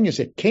interesting thing is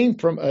it came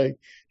from a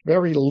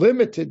very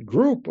limited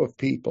group of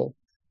people.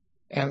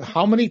 And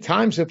how many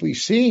times have we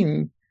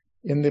seen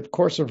in the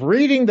course of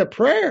reading the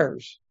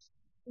prayers,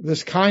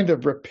 this kind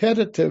of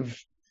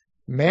repetitive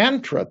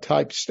mantra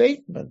type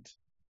statement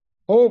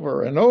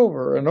over and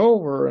over and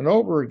over and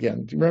over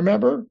again? Do you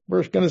remember?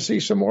 We're going to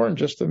see some more in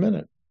just a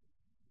minute.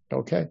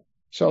 Okay.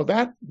 So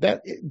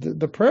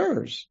the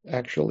prayers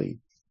actually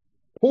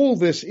pull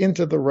this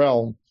into the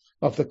realm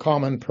of the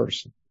common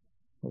person.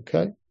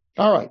 Okay.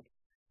 All right.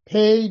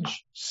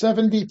 Page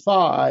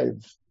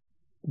 75,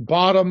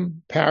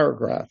 bottom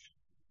paragraph.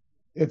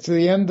 It's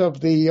the end of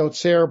the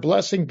Yotzer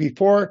blessing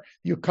before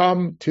you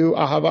come to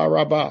Ahava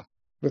Rabbah,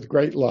 with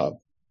great love.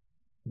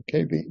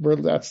 Okay,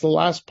 that's the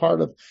last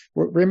part of,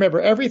 remember,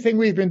 everything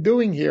we've been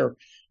doing here,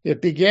 it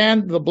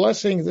began, the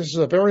blessing, this is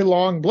a very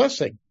long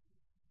blessing,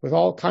 with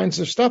all kinds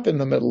of stuff in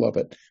the middle of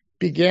it.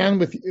 Began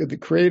with the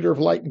creator of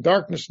light and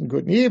darkness and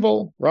good and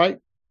evil, right?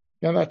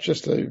 And that's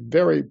just a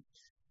very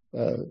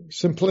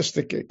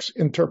simplistic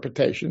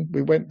interpretation.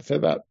 We went to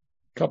that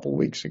a couple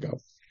weeks ago.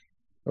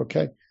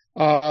 Okay.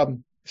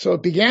 So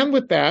it began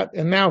with that,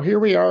 and now here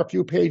we are a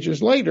few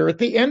pages later at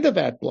the end of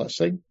that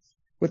blessing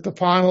with the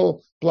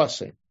final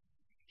blessing.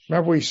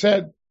 Remember we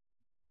said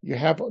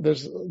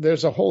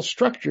there's a whole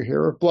structure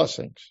here of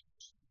blessings,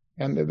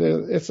 and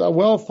it's a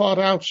well thought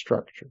out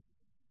structure.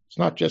 It's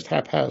not just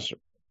haphazard.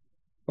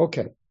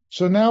 Okay,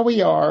 so now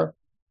we are,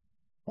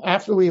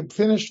 after we have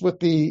finished with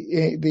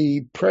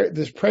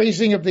this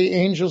praising of the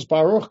angels,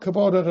 Baruch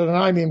Kavod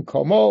Adonai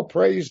Mimkomo,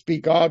 praise be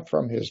God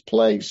from his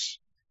place.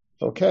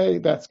 Okay,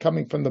 that's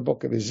coming from the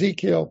book of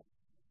Ezekiel.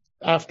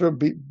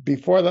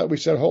 Before that, we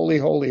said holy,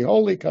 holy,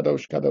 holy,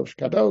 kadosh, kadosh,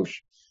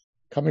 kadosh,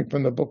 coming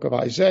from the book of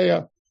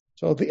Isaiah.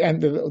 So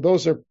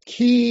those are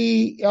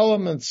key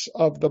elements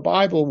of the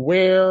Bible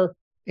where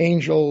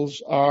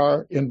angels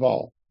are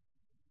involved,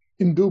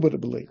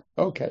 indubitably.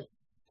 Okay,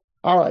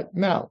 all right.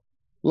 Now,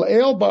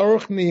 La'el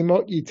Baruch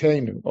Ni'imot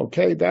Yitenu.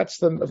 Okay, that's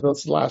the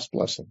last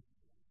blessing.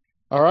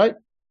 All right.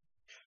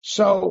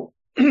 So.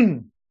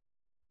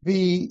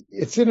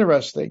 It's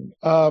interesting.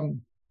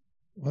 1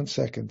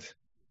 second.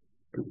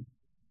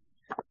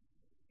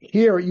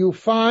 Here you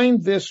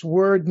find this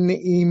word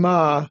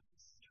ni'imah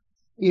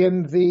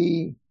in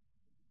the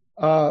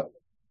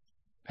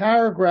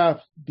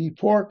paragraph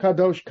before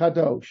kadosh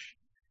kadosh,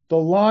 the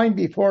line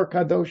before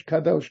kadosh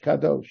kadosh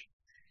kadosh.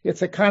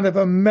 It's a kind of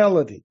a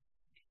melody,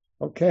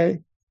 okay?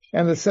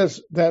 And it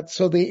says that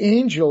so the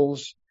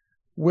angels,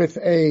 with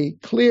a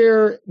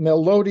clear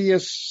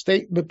melodious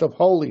statement of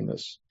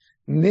holiness,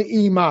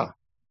 Ni'imah.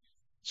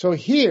 So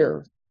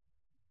here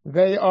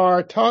they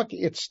are talking,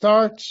 it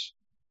starts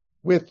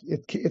with,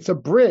 it's a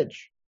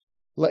bridge.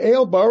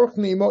 La'el Baruch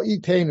Ni'imo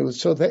Itenu.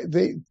 So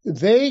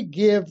they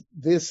give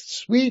this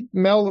sweet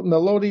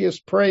melodious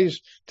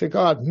praise to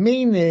God,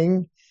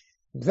 meaning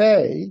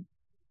the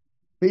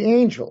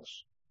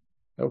angels.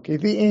 Okay,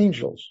 the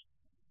angels.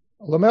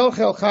 L'melech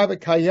el-Chai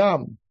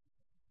Kayam,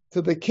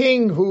 to the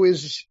king who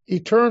is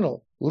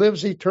eternal,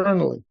 lives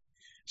eternally.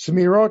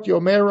 Smirot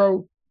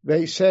Yomero,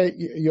 they say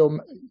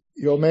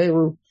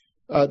Yomeru,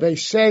 they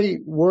say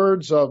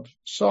words of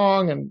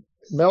song and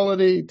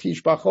melody,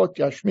 Tishbachot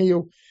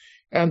Yashmiu,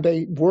 and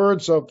they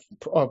words of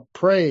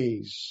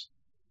praise,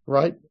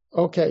 right?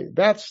 Okay,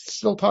 that's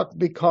still talk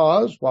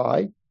because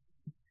why?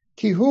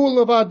 Kihu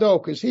levado,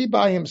 because he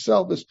by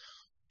himself is.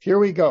 Here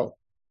we go.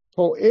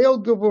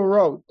 Po'el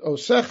gevurot,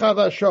 osech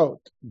hadashot,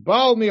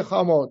 bal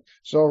milchamot,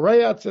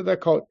 zorei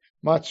tzedakot,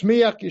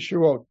 matzmiach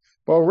yeshuot,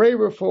 borei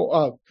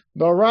refuot,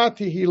 norah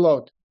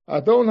tehilot.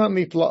 Adon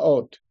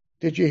HaNiflaot.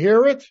 Did you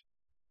hear it?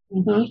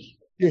 Mm-hmm.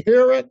 You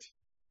hear it?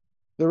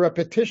 The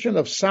repetition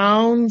of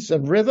sounds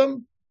and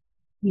rhythm?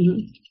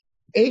 Mm-hmm.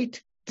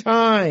 8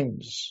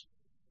 times.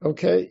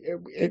 Okay?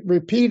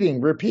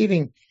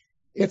 Repeating.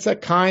 It's a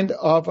kind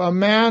of a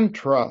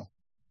mantra.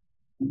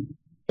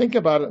 Think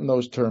about it in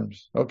those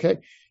terms. Okay?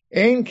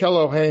 Ein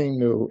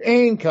Keloheinu,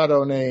 Ein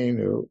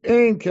Kadonenu,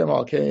 Ein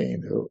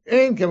Kemalkeinu,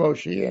 Ein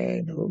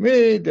Kemoshienu,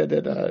 mi da da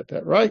da da,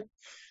 right?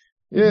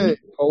 Yeah,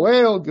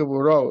 Poel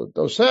Gevurot,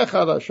 Osech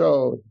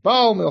Hadashot,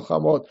 Baal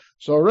Milchamot,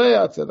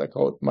 Zorei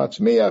Tzedakot,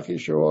 Matzmiach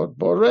Yeshuot,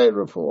 Borei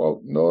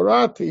Refuot,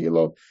 Norah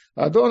Tehilot,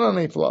 Adon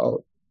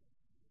HaNiflaot.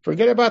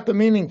 Forget about the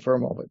meaning for a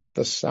moment.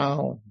 The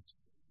sound.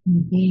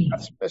 Mm-hmm.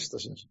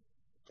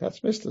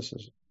 That's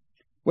mysticism.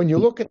 When you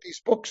look at these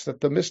books that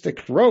the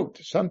mystics wrote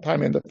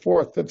sometime in the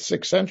 4th, 5th,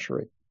 6th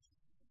century,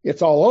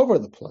 it's all over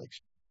the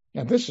place.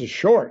 And this is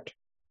short.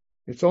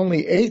 It's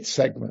only 8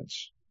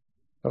 segments.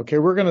 Okay,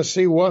 we're going to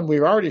see one.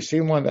 We've already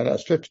seen one that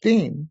has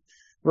 15.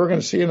 We're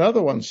going to see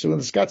another one soon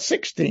that's got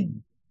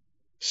 16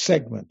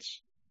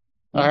 segments.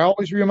 I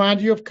always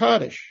remind you of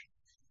Kaddish.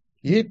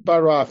 Yit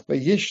barach,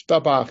 v'yish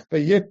tabach,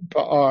 v'yit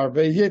ba'ar,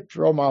 v'yit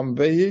romam,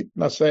 v'yit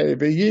naseh,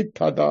 v'yit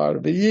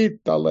tadar, v'yit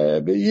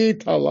taleh,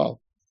 v'yit halal.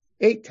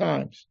 8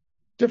 times.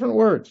 Different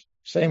words,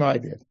 same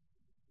idea.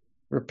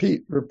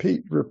 Repeat,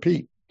 repeat,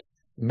 repeat.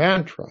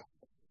 Mantra,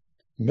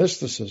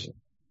 mysticism,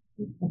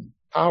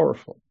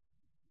 powerful.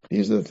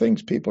 These are the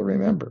things people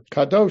remember.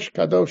 Kadosh,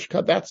 kadosh,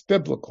 kadosh. That's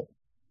biblical.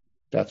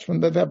 That's from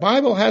the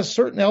Bible has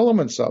certain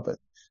elements of it.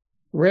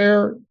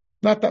 Rare,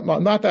 not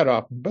that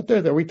often, but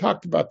they're there. We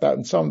talked about that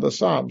in some of the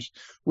Psalms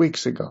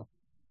weeks ago,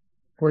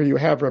 where you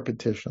have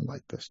repetition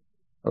like this.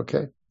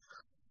 Okay.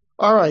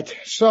 All right.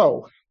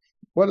 So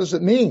what does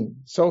it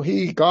mean? So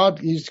he's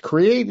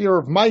creator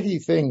of mighty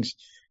things,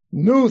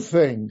 new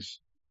things.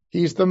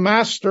 He's the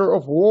master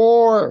of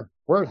war.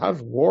 How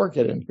does war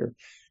get in here?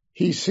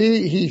 He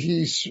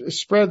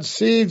spreads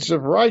seeds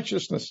of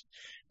righteousness,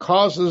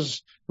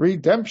 causes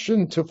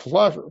redemption to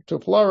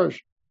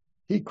flourish.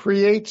 He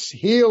creates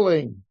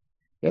healing,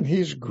 and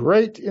he's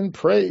great in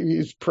praise.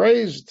 He's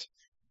praised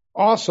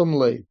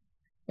awesomely,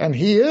 and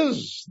he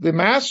is the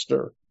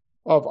master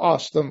of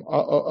awesome,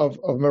 of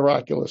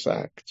miraculous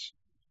acts.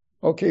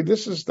 Okay,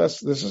 this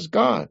is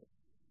God.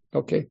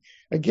 Okay,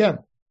 again,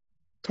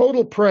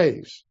 total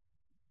praise,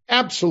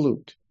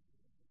 absolute,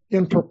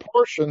 in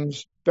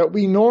proportions that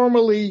we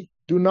normally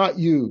do not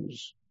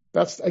use.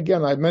 That's,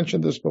 again, I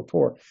mentioned this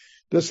before.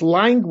 This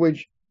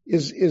language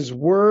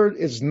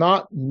is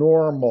not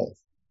normal.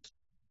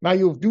 Now,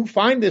 you do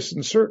find this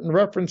in certain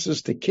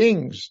references to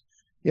kings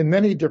in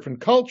many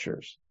different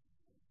cultures.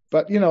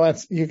 But,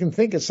 you can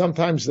think of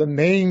sometimes the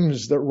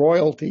names that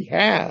royalty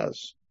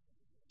has.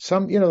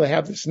 Some, they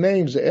have these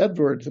names,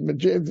 Edward,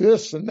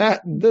 this and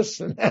that, and this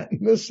and that,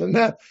 and this and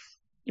that.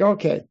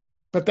 Okay.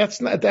 But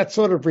that's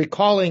sort of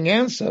recalling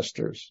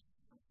ancestors,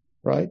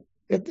 right?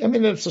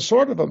 It's a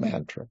sort of a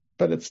mantra,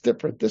 but it's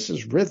different. This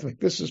is rhythmic.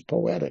 This is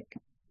poetic.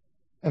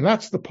 And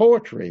that's the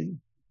poetry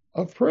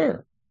of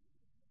prayer.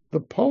 The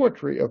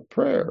poetry of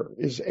prayer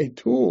is a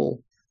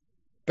tool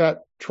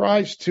that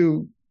tries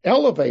to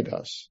elevate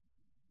us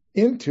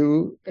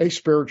into a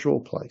spiritual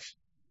place.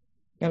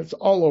 And it's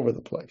all over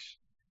the place.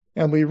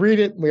 And we read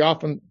it, and we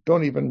often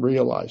don't even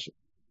realize it.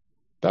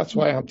 That's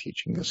why I'm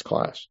teaching this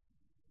class.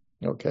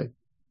 Okay?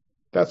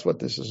 That's what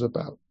this is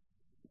about.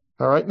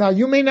 All right? Now,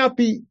 you may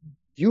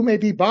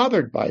be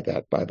bothered by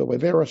that, by the way.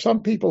 There are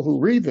some people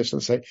who read this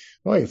and say,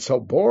 "Oh, it's so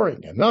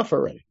boring. Enough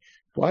already.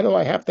 Why do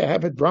I have to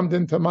have it drummed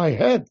into my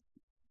head?"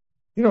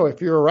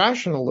 If you're a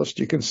rationalist,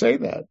 you can say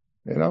that.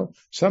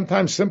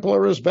 Sometimes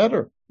simpler is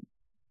better.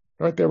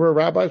 Right? There were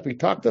rabbis, we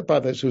talked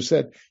about this, who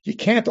said, you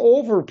can't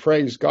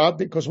overpraise God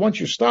because once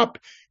you stop,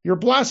 you're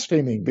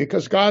blaspheming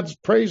because God's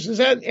praise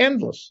is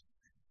endless.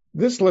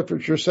 This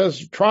literature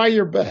says, try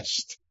your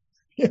best.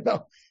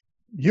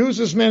 Use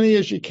as many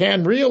as you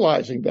can,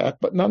 realizing that,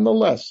 but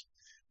nonetheless,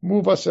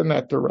 move us in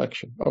that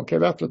direction. Okay,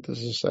 that's what this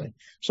is saying.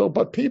 So,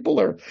 but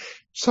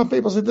some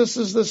people say this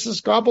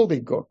is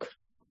gobbledygook.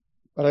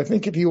 But I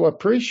think if you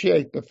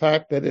appreciate the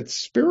fact that it's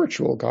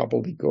spiritual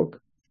gobbledygook,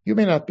 you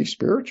may not be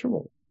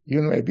spiritual.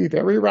 You may be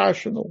very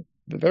rational,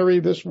 very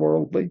this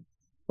worldly.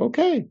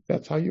 Okay,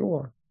 that's how you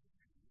are.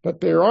 But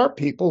there are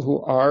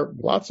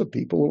lots of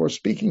people who are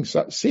seeking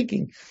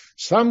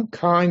some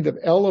kind of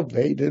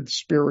elevated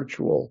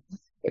spiritual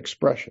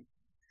expression.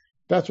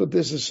 That's what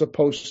this is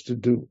supposed to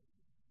do.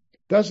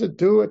 Does it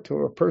do it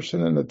to a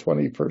person in the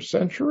 21st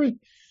century?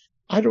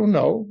 I don't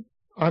know.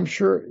 I'm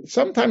sure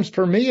sometimes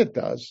for me it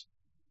does.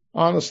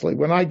 Honestly,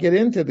 when I get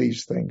into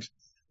these things,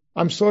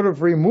 I'm sort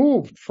of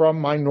removed from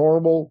my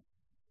normal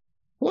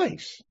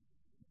place,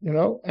 and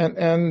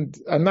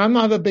I'm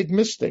not a big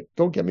mystic,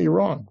 don't get me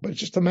wrong, but it's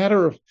just a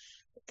matter of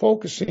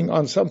focusing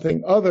on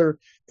something other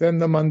than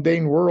the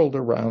mundane world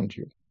around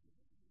you.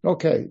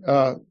 Okay,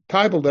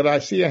 Tybal, did I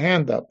see a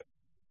hand up?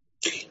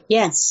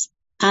 Yes.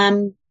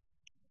 I'm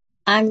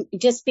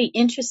just be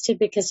interested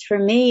because for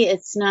me,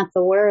 it's not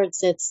the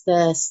words, it's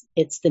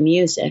the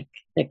music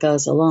that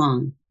goes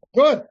along.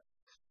 Good.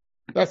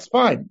 That's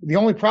fine. The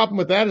only problem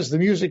with that is the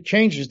music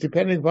changes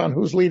depending upon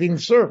who's leading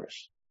the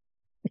service.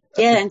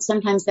 Yeah, and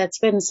sometimes that's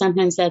good and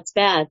sometimes that's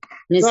bad.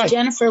 And is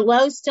Jennifer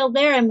Lowe still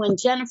there? And when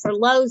Jennifer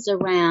Lowe's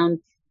around,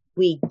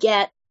 we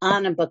get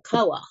Anna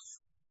Bacoa.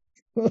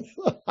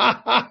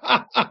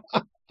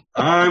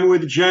 I'm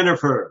with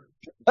Jennifer.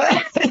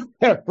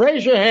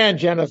 Raise your hand,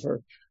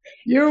 Jennifer.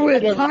 You're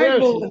with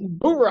Tybal.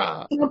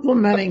 Hoorah.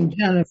 Complimenting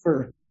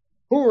Jennifer.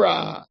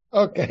 Hoorah.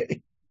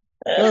 Okay.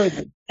 Very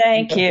good.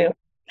 Thank you.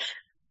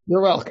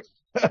 You're welcome.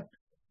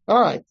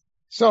 All right.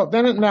 So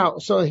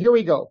here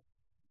we go.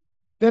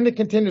 Then it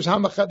continues.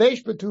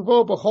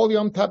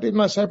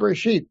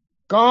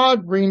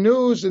 God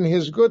renews in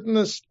his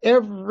goodness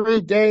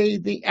every day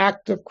the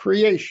act of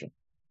creation.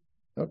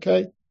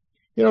 Okay?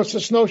 It's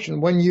this notion,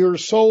 when your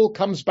soul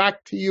comes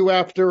back to you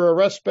after a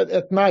respite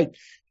at night,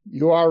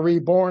 you are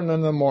reborn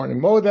in the morning.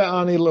 Modeh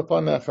ani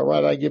lefanecha,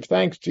 right? I give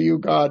thanks to you,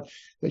 God,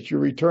 that you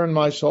return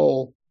my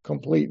soul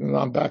complete and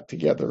I'm back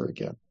together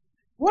again.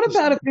 What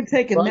about if you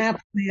take a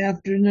nap in the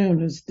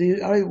afternoon?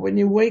 When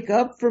you wake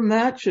up from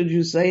that, should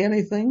you say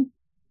anything?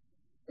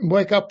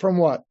 Wake up from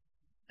what?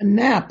 A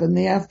nap in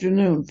the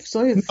afternoon.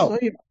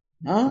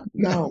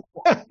 No.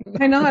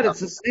 Why not? It's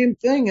the same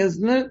thing,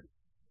 isn't it?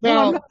 No,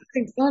 I'm No, not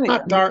being funny.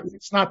 not dark.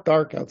 It's not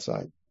dark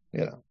outside.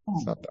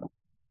 It's not dark.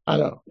 I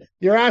don't know.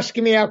 You're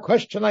asking me a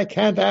question I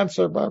can't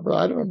answer, Barbara.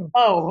 I don't know.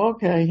 Oh,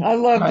 okay. I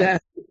love Right. to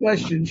ask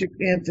questions you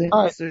can't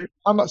answer.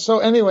 So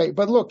anyway,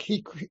 but look,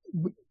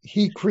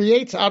 he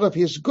creates out of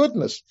his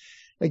goodness.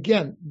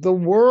 Again, the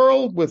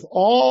world with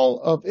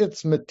all of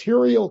its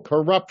material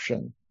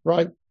corruption,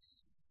 right?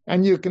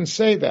 And you can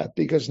say that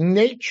because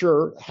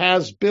nature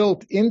has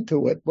built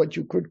into it what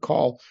you could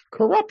call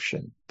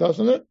corruption,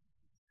 doesn't it?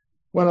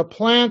 When a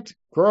plant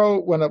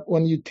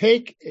when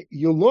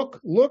you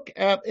look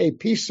at a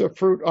piece of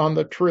fruit on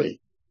the tree,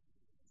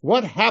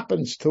 what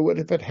happens to it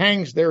if it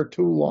hangs there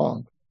too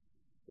long?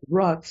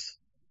 Rots.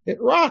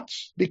 It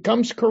rots,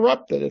 becomes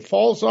corrupted. It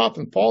falls off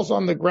and falls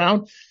on the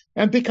ground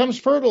and becomes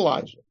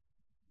fertilizer.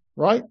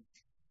 Right?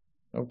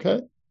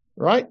 Okay?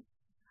 Right?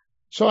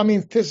 So, I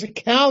mean,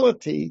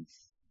 physicality,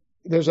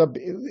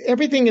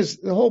 the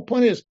whole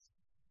point is,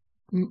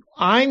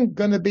 I'm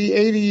going to be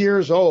 80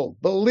 years old.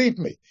 Believe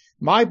me,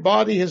 my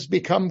body has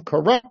become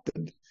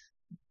corrupted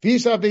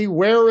vis-a-vis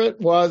where it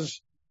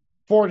was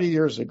 40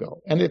 years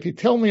ago. And if you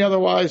tell me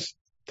otherwise,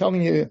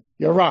 telling you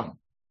you're wrong.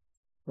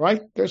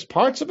 Right? There's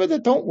parts of it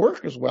that don't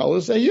work as well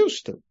as they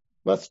used to.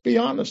 Let's be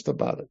honest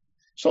about it.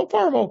 So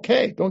far, I'm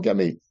okay. Don't get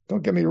me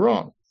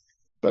wrong.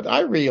 But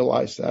I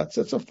realize that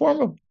it's a form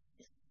of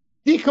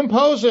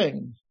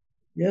decomposing.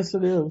 Yes,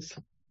 it is.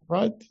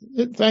 Right?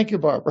 Thank you,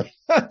 Barbara.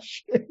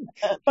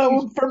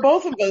 For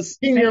both of us.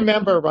 Senior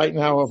member right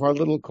now of our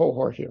little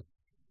cohort here.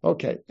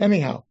 Okay.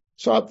 Anyhow,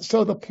 so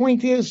the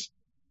point is,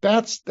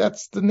 that's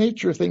the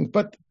nature thing.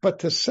 But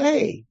to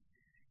say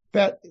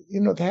that,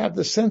 to have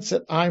the sense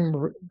that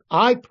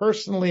I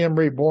personally am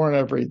reborn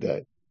every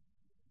day.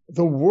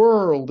 The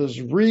world is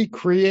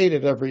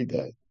recreated every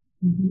day.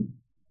 Mm-hmm.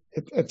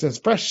 It's a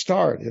fresh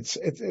start.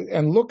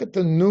 And look at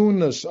the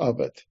newness of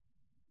it,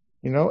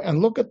 and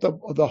look at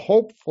the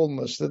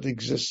hopefulness that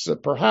exists,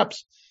 that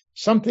perhaps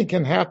something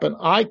can happen.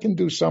 I can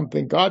do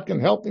something. God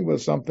can help me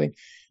with something,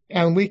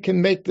 and we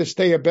can make this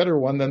day a better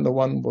one than the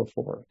one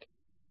before it.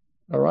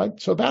 All right.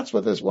 So that's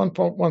what this one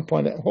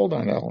point. Hold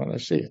on, Ellen. I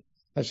see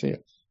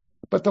it.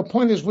 But the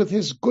point is, with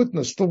his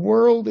goodness, the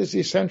world is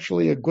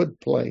essentially a good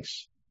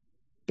place.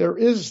 There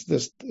is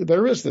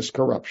this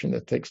corruption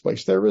that takes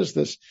place. There is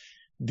this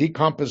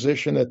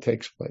decomposition that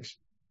takes place.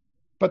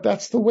 But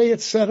that's the way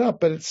it's set up.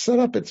 But it's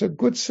a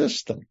good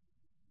system.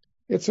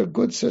 It's a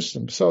good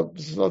system. So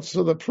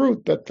the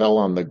fruit that fell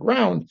on the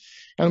ground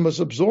and was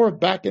absorbed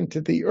back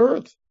into the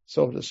earth,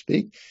 so to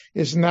speak,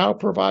 is now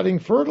providing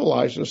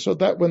fertilizer so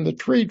that when the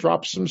tree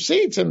drops some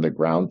seeds in the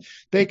ground,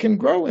 they can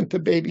grow into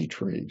baby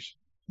trees.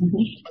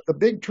 Mm-hmm. If the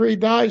big tree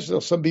dies,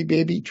 there'll some be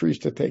baby trees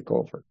to take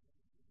over.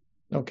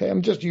 Okay,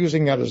 I'm just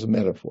using that as a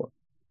metaphor.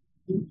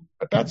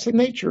 But that's the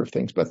nature of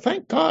things. But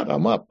thank God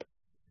I'm up.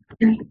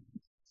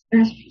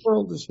 The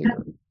world is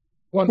here.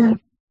 Wonderful.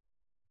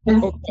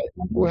 Okay,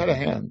 who had a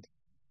hand?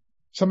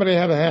 Somebody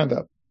had a hand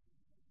up.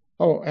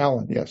 Oh,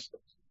 Alan, yes.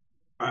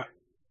 I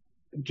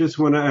just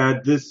want to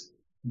add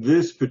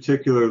this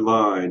particular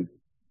line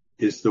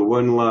is the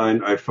one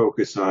line I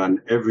focus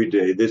on every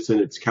day. This and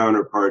its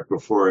counterpart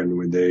before and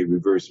when they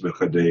reverse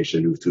Mechadesh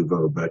and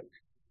Utuvo. But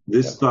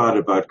this thought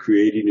about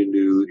creating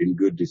anew in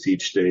goodness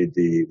each day,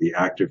 the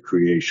act of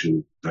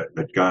creation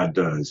that God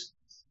does.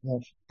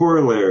 Yes.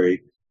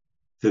 Corollary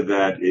to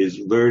that is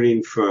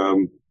learning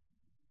from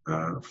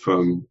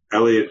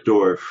Elliot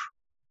Dorff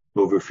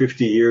over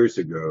 50 years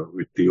ago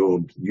with the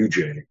old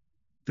UJ,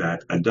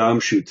 that Adam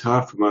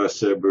Shutaf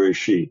Ma'aseh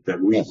Bereshit, that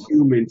we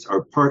humans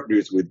are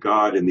partners with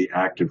God in the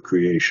act of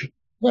creation.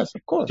 Yes,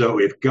 of course. So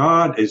if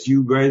God, as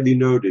you rightly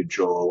noted,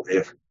 Joel,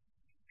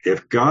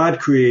 if God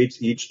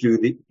creates each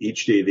day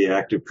the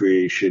act of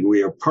creation,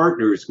 we are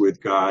partners with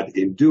God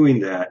in doing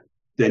that,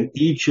 then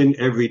each and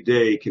every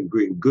day can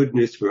bring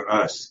goodness for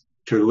us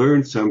to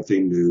learn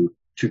something new,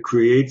 to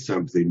create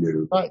something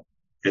new. Right.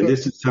 And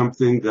this is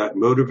something that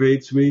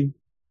motivates me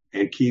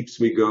and keeps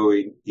me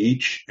going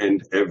each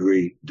and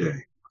every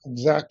day.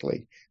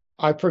 Exactly.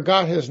 I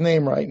forgot his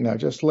name right now,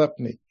 just left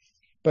me.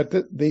 But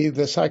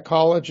the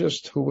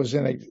psychologist who was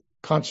in a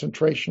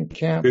concentration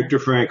camp. Viktor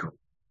Frankl.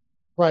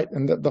 Right.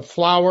 And the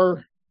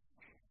flower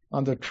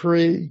on the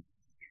tree,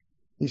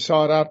 he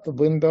saw it out the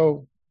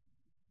window,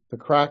 the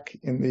crack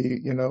in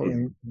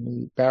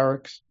the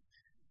barracks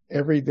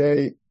every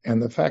day. And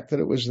the fact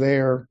that it was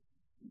there,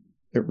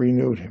 it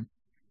renewed him.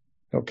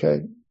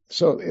 Okay.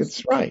 So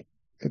it's right.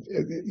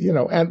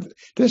 And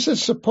this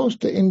is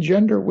supposed to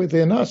engender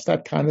within us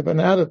that kind of an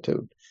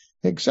attitude.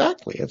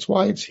 Exactly. That's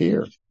why it's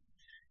here.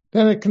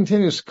 Then it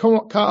continues,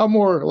 right?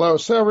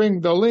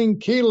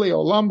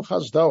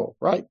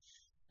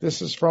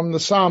 This is from the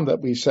Psalm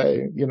that we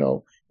say,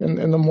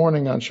 in the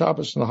morning on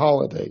Shabbos and the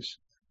holidays.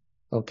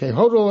 Okay.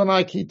 Hodol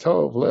anai ki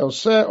tov,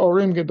 le'oseh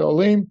orim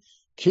gedolim,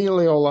 ki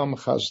le'olam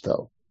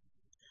chazdo.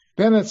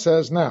 Then it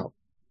says, now,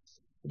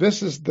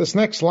 this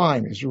next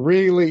line is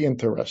really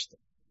interesting.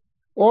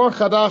 Or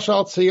chadash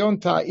al Tzion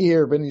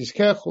ta'ir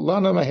v'nizkechu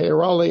lana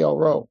mehera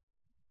le'oro.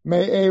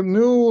 May a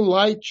new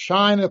light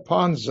shine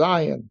upon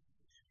Zion,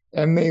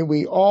 and may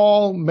we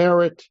all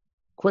merit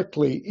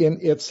quickly in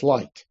its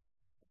light.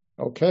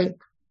 Okay?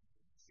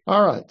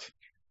 All right.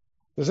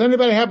 Does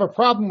anybody have a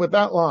problem with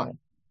that line?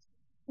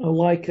 I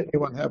like it.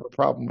 Anyone have a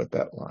problem with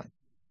that line?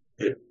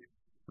 It,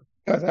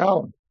 That's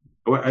Alan.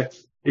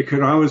 it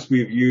could always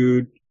be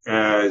viewed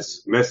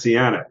as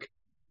messianic,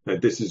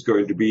 that this is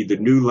going to be the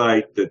new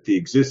light, that the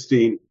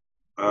existing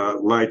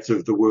lights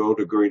of the world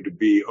are going to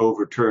be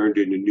overturned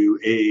in a new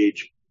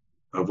age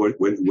of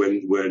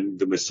when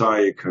the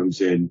Messiah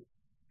comes in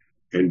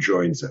and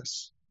joins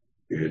us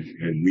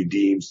and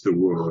redeems the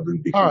world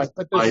and becomes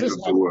the light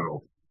of the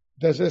world.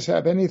 Does this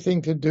have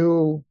anything to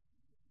do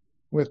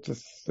with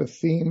the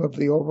theme of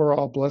the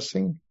overall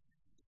blessing?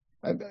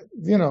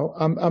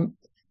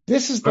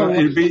 This is the.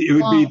 It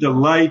would be the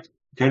light,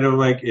 kind of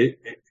like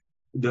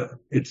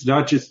it's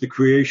not just the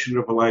creation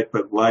of a light,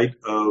 but light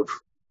of.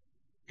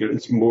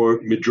 It's more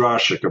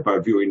midrashic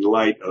about viewing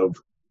light of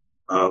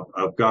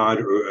God,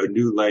 or a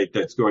new light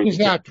that's going to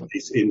take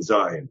place in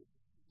Zion.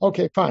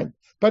 Okay, fine,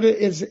 but it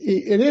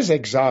is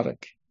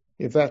exotic,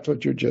 if that's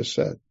what you just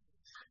said.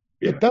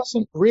 Yeah. It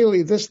doesn't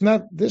really. This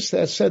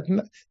has said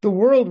the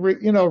world.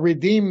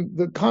 Redeem,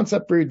 the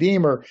concept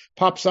redeemer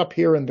pops up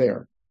here and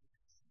there,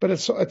 but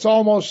it's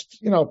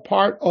almost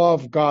part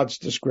of God's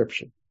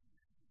description.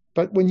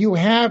 But when you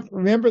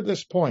remember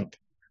this point,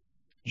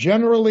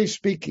 generally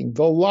speaking,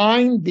 the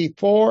line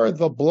before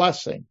the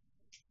blessing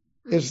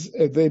is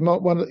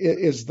one of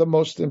the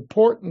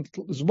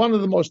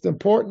most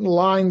important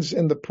lines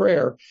in the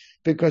prayer,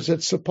 because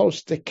it's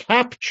supposed to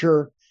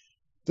capture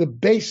the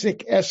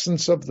basic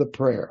essence of the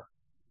prayer.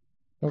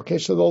 Okay,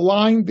 so the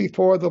line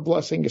before the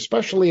blessing,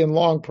 especially in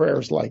long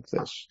prayers like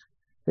this,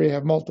 where you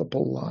have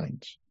multiple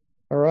lines.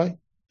 All right?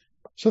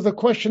 So the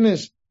question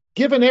is,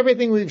 given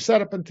everything we've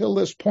said up until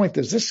this point,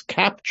 does this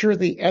capture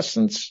the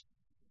essence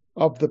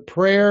of the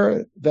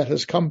prayer that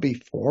has come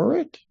before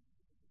it?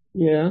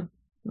 Yeah.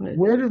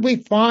 Where did we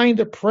find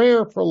a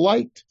prayer for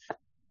light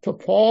to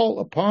fall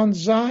upon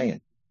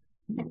Zion?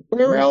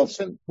 Where else?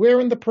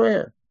 Where in the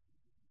prayer?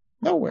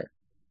 Nowhere.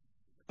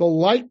 The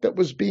light that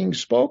was being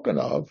spoken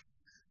of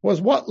was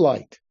what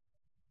light?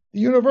 The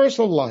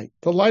universal light,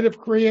 the light of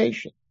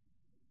creation.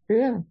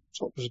 Yeah.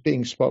 That's what was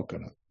being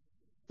spoken of.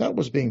 That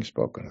was being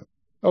spoken of.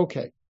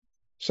 Okay.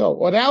 So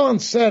what Alan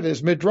said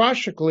is,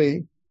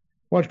 midrashically,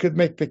 one could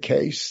make the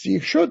case, you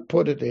should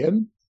put it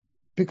in,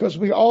 because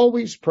we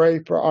always pray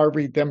for our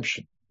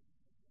redemption,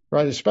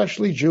 right?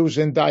 Especially Jews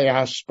in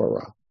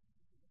diaspora.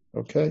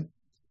 Okay?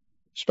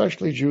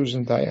 Especially Jews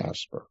in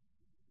diaspora.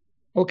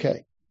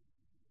 Okay.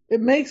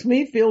 It makes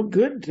me feel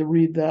good to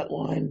read that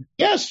line.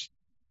 Yes.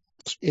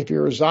 If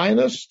you're a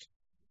Zionist,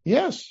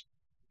 yes.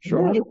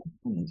 Sure.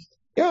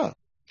 Yeah.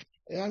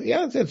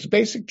 Yeah, it's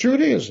basic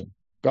Judaism.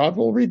 God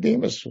will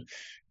redeem us.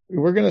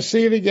 We're going to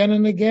see it again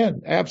and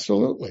again.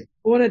 Absolutely.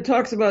 When it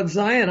talks about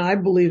Zion, I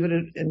believe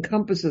it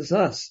encompasses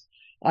us.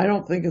 I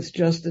don't think it's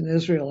just in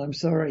Israel. I'm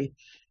sorry.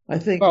 I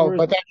think. Oh,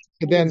 but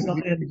then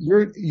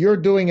you're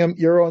doing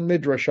your own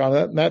midrash on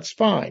it, and that's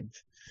fine.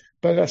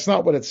 But that's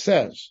not what it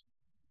says.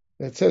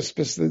 It says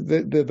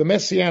the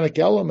messianic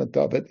element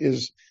of it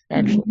is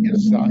actually in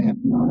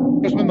Zion.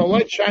 Because when the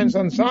light shines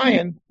on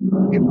Zion,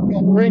 it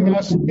will bring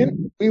us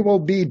in. We will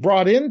be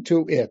brought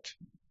into it.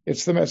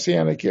 It's the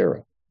messianic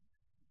era.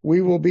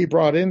 We will be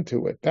brought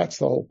into it. That's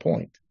the whole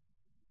point.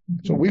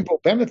 So we will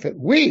benefit.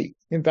 We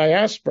in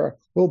diaspora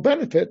will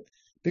benefit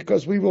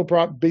because we will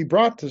be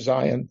brought to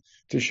Zion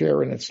to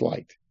share in its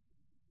light.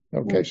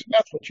 Okay, so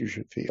that's what you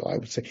should feel, I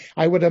would say.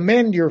 I would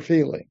amend your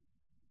feeling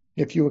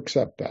if you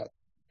accept that.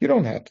 You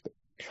don't have to.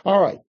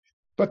 All right.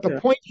 But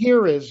the point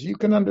here is you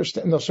can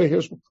understand. No, so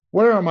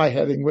where am I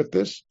heading with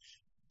this?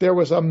 There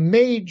was a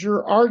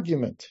major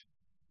argument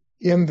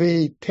in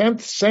the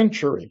 10th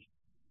century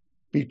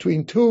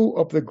between two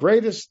of the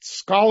greatest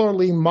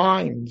scholarly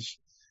minds,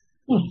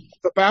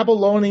 the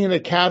Babylonian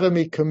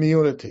Academy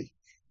community,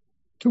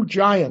 two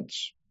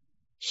giants,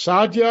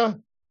 Sadya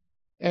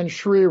and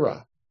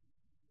Shrira.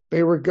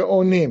 They were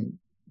Gaonim.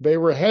 They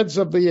were heads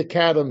of the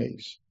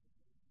academies.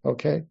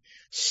 Okay.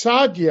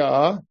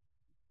 Sadya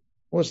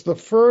was the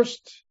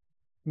first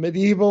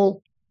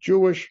medieval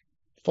Jewish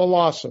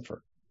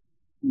philosopher.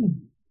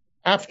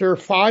 After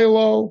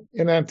Philo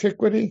in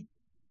antiquity,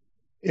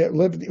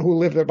 who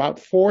lived about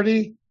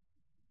 40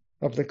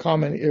 of the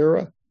Common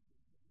Era,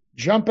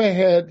 jump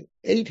ahead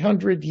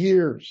 800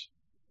 years,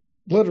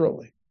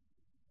 literally,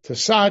 to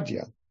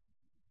Sadya.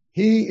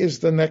 He is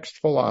the next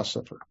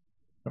philosopher,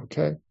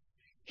 okay?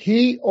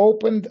 He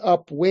opened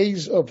up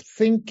ways of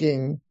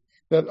thinking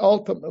that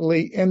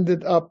ultimately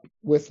ended up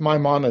with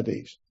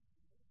Maimonides.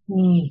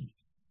 All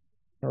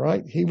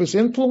right? He was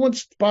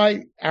influenced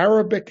by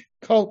Arabic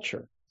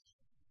culture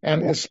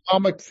and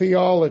Islamic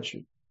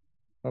theology,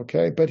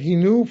 okay? But he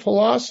knew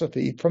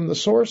philosophy from the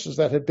sources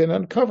that had been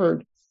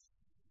uncovered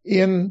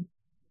in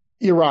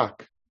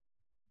Iraq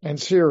and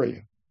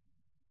Syria.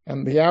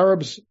 And the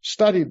Arabs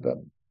studied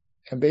them,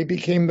 and they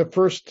became the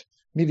first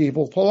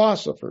medieval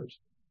philosophers.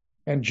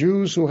 And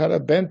Jews who had a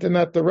bent in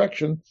that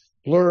direction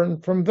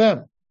learned from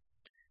them.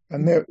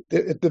 And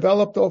it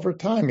developed over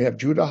time. You have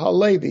Judah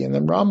Halevi and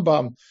then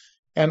Rambam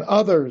and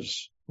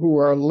others who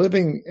are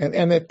living,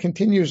 and it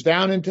continues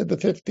down into the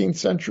 15th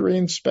century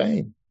in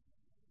Spain.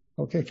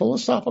 Okay,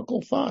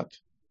 philosophical thought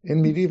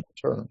in medieval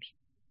terms.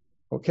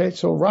 Okay,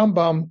 so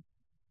Rambam,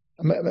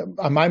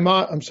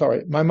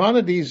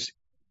 Maimonides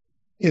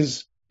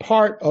is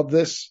part of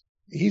this.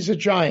 He's a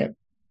giant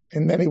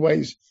in many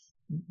ways,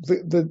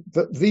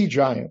 the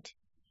giant.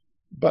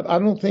 But I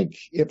don't think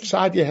if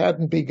Sadhya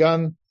hadn't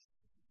begun,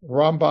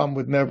 Rambam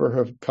would never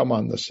have come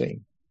on the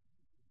scene.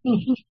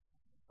 Mm-hmm.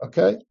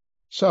 Okay?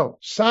 So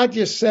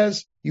Sadhya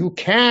says, you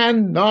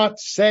cannot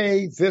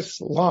say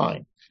this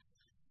line.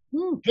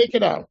 Take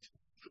it out.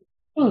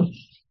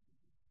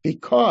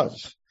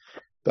 Because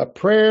the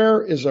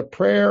prayer is a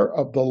prayer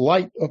of the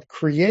light of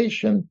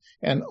creation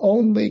and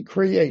only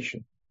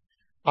creation.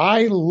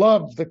 I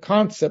love the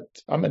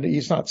concept. I mean,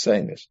 he's not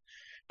saying this.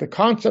 The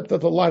concept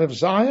of the light of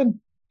Zion,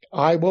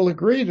 I will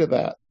agree to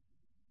that.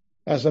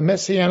 As a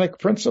messianic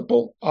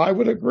principle, I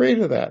would agree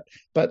to that,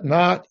 but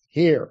not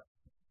here.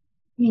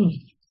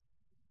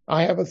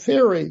 I have a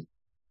theory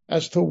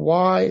as to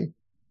why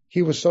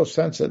he was so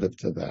sensitive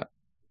to that.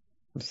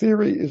 The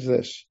theory is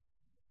this.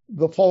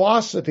 The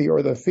philosophy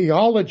or the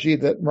theology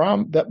that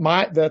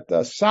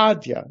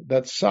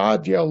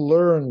Sadhya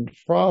learned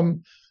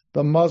from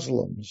the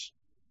Muslims,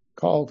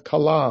 called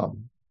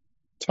Kalam,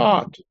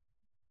 taught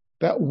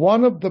that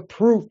one of the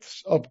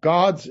proofs of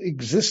God's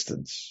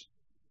existence,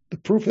 the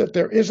proof that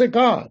there is a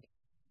God,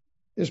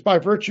 is by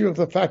virtue of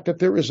the fact that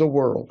there is a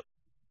world.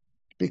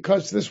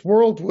 Because this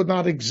world would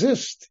not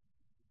exist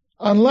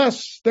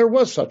unless there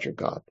was such a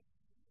God,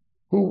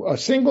 a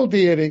single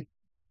deity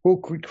who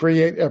could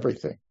create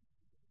everything.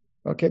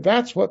 Okay,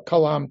 that's what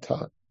Kalam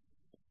taught.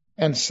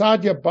 And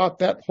Sadhya bought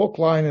that hook,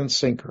 line, and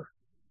sinker.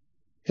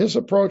 His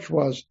approach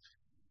was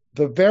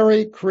the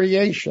very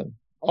creation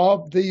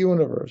of the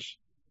universe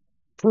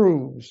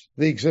proves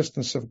the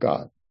existence of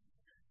God.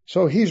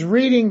 So he's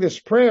reading this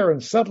prayer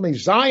and suddenly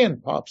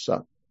Zion pops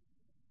up.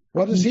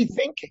 What is he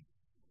thinking?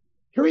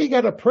 Here you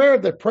got a prayer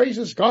that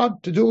praises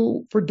God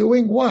for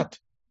doing what?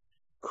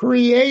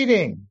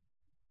 Creating,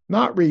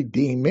 not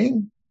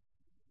redeeming.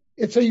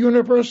 It's a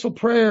universal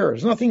prayer.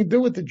 It's nothing to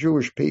do with the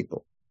Jewish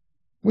people.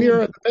 We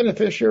are the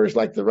beneficiaries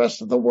like the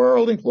rest of the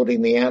world,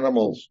 including the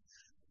animals.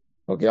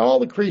 Okay, all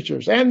the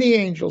creatures and the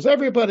angels,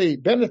 everybody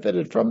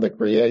benefited from the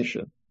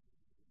creation.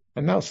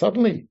 And now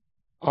suddenly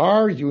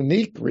our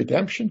unique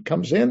redemption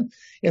comes in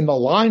the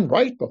line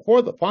right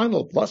before the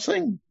final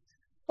blessing.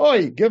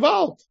 Oy,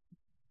 gewalt.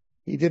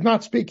 He did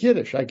not speak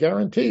Yiddish, I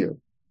guarantee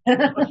you.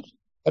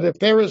 But if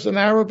there is an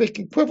Arabic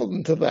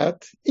equivalent to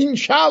that,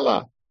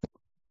 inshallah,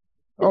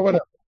 or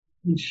whatever.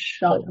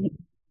 Inshallah.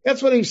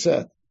 That's what he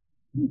said.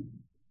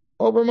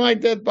 Over my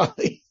dead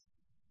body.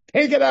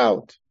 Take it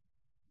out.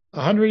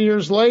 100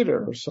 years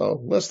later or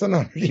so, less than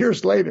 100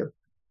 years later,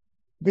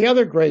 the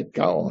other great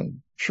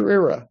Gaon,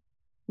 Shrira,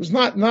 was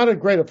not a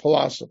great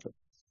philosopher,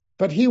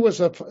 but he was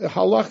a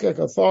halakhic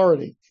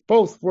authority.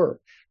 Both were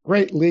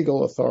great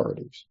legal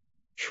authorities.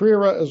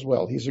 Shrira as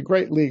well. He's a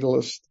great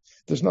legalist.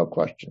 There's no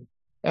question.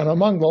 And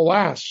among the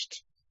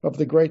last of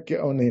the great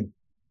Gaonim,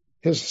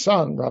 his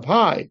son,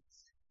 Rabbi,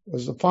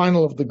 was the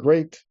final of the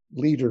great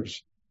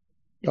leaders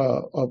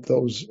of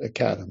those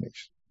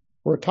academies.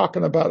 We're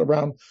talking about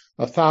around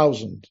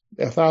 1,000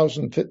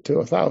 to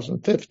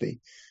 1,050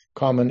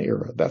 common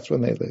era. That's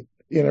when they lived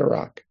in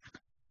Iraq.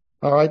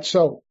 All right.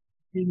 So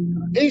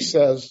he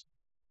says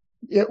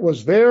it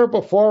was there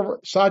before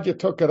Sadhya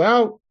took it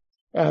out,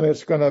 and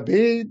it's going to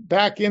be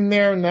back in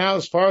there now.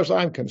 As far as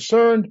I'm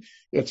concerned,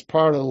 it's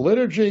part of the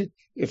liturgy.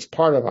 It's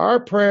part of our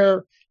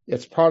prayer.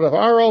 It's part of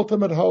our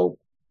ultimate hope,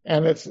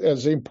 and it's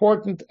as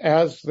important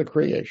as the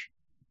creation.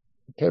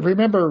 Okay,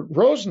 remember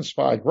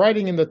Rosenzweig,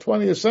 writing in the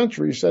 20th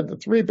century, said the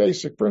three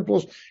basic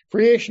principles: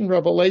 creation,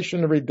 revelation,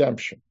 and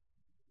redemption.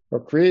 Or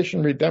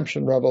creation,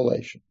 redemption,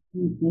 revelation.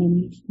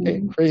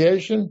 Okay,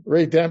 creation,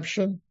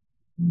 redemption,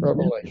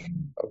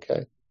 revelation.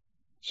 Okay.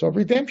 So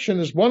redemption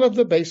is one of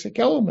the basic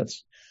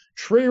elements.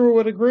 Shrira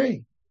would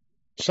agree.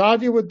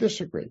 Sadhya would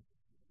disagree.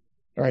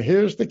 All right,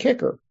 here's the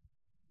kicker.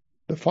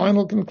 The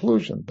final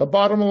conclusion, the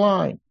bottom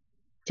line.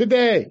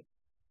 Today,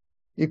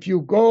 if you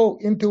go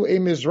into a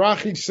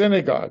Mizrahi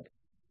synagogue,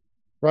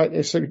 right,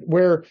 it's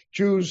where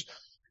Jews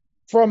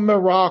from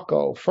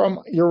Morocco,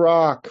 from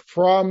Iraq,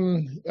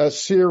 from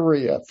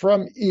Syria,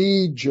 from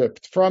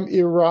Egypt, from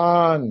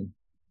Iran,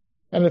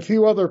 and a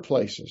few other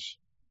places,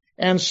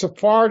 and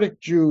Sephardic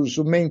Jews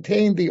who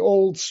maintain the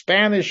old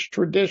Spanish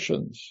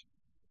traditions,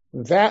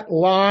 that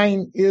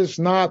line is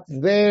not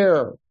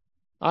there.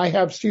 I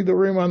have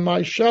Siddurim on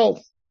my shelf.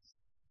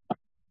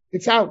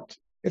 It's out.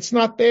 It's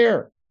not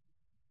there.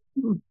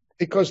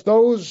 Because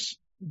those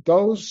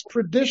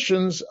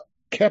traditions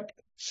kept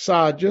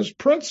Sadhya's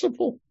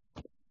principle.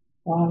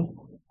 Wow.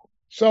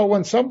 So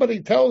when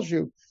somebody tells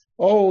you,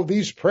 oh,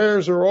 these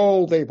prayers are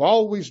old, they've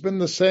always been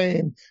the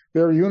same,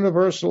 they're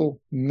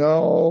universal,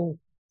 no.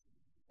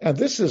 And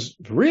this is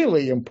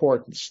really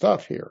important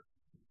stuff here.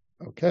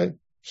 Okay?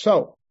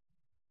 So,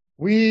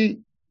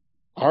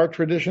 our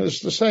tradition is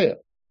to say it.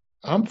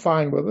 I'm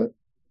fine with it.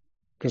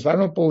 because I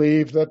don't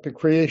believe that the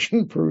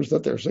creation proves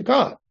that there's a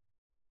God.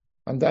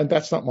 And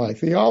that's not my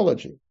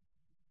theology.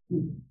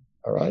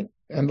 All right?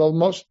 And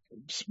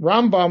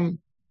Rambam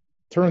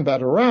turned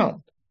that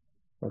around.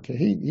 Okay,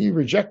 he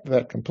rejected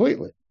that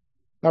completely.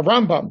 Now,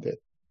 Rambam did.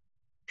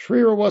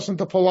 Schreier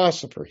wasn't a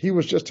philosopher. He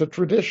was just a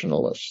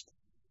traditionalist.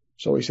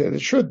 So he said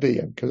it should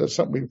be, because it's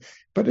something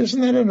but isn't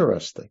that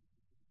interesting?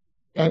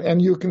 And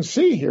you can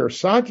see here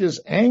Sadhya's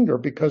anger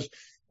because it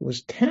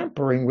was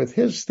tampering with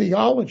his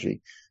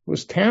theology. It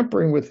was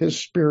tampering with his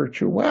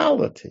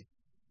spirituality.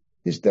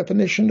 His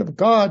definition of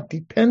God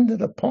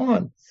depended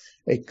upon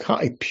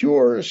a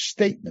pure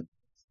statement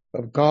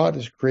of God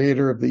as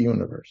creator of the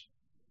universe.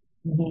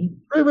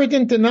 Schreier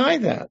didn't deny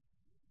that.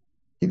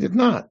 He did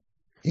not.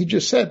 He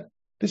just said,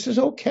 this is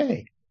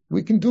okay.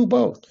 We can do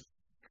both.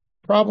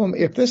 Problem,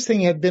 if this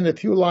thing had been a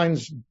few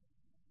lines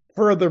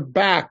further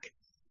back,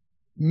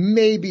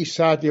 maybe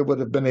Sadhya would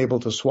have been able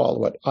to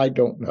swallow it. I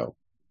don't know.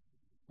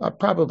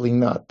 Probably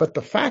not. But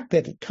the fact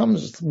that it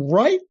comes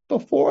right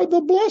before the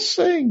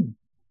blessing,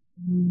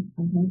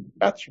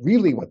 that's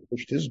really what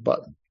pushed his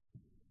button.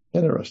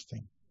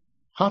 Interesting.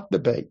 Hot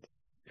debate.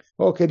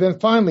 Okay, then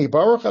finally,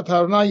 Baruch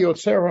atah Adonai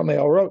Yotzer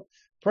HaMeorot,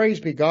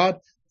 praise be God,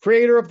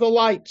 creator of the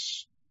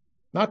lights,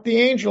 not the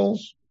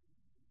angels,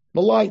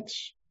 the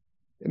lights.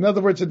 In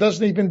other words, it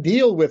doesn't even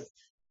deal with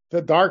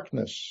the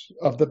darkness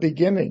of the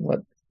beginning,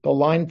 what the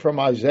line from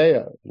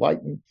Isaiah,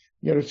 light and,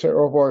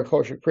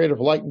 creator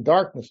of light and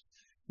darkness,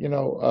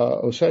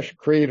 Osesh,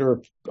 creator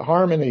of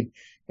harmony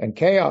and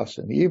chaos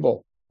and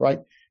evil, right?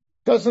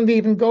 Doesn't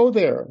even go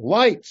there.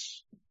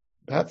 Lights.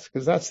 That's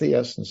the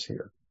essence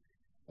here.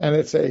 And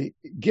it's a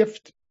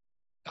gift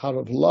out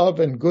of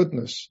love and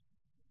goodness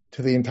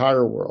to the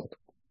entire world.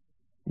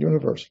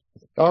 Universal.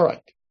 All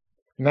right.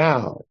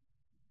 Now,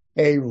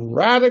 a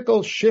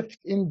radical shift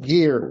in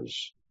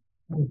gears.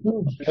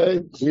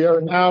 Okay. We are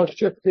now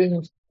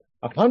shifting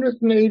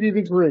 180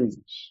 degrees.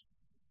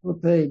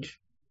 What page?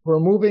 We're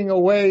moving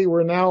away.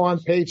 We're now on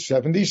page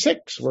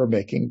 76. We're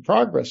making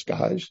progress,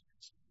 guys.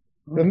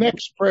 The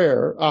next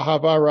prayer,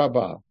 Ahava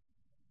Rabbah.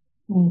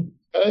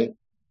 Okay.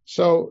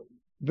 So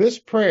this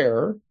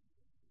prayer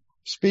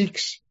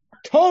speaks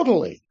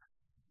totally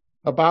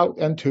about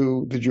and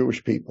to the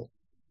Jewish people.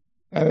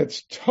 And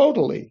it's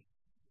totally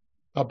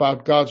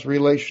about God's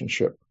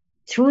relationship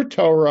through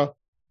Torah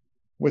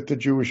with the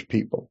Jewish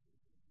people.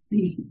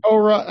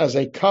 Torah as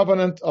a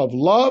covenant of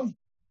love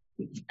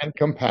and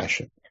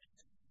compassion.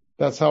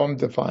 That's how I'm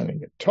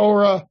defining it.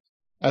 Torah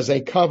as a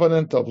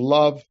covenant of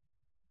love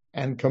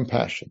and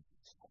compassion.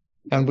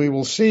 And we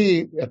will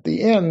see at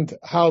the end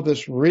how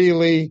this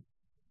really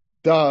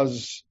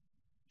does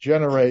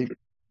generate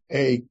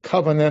a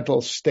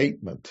covenantal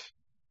statement.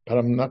 But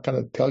I'm not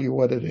going to tell you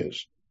what it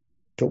is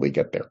till we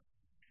get there.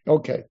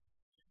 Okay.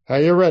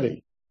 Are you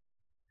ready?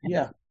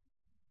 Yeah.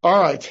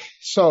 All right.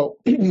 So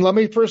let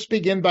me first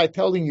begin by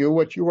telling you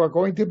what you are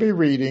going to be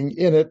reading.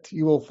 In it,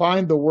 you will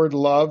find the word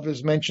love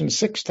is mentioned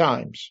 6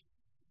 times.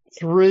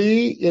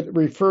 3, it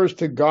refers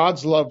to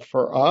God's love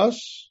for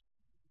us.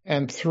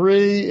 And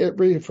 3, it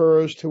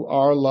refers to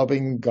our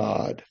loving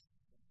God.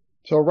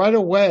 So right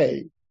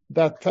away,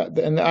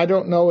 and I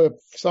don't know if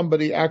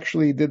somebody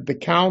actually did the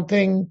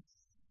counting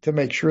to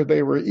make sure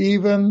they were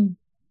even,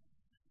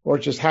 or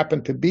it just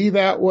happened to be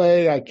that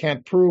way. I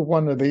can't prove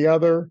one or the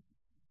other.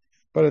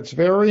 But it's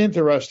very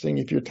interesting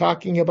if you're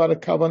talking about a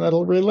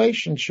covenantal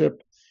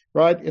relationship,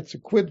 right? It's a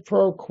quid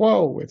pro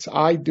quo. It's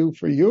I do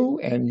for you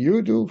and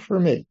you do for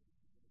me.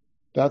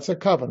 That's a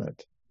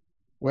covenant.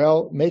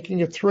 Well, making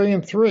it 3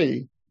 and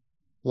 3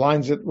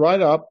 lines it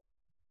right up,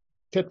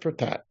 tit for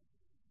tat,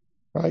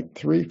 right?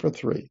 3 for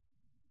 3.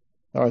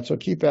 All right, so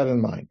keep that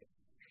in mind.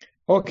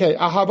 Okay,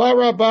 Ahava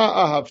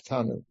Rabbah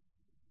Ahavtanu.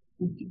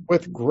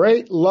 With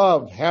great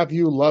love have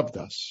you loved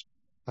us.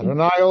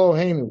 Adonai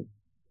Eloheinu,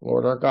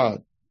 Lord our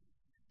God.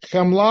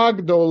 Chemla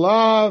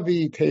gdola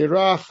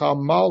v'teira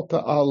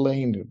chamalta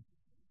aleinu.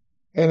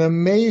 An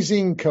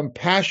amazing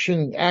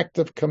compassion, act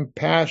of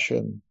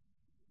compassion.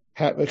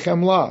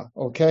 Chemla,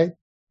 okay?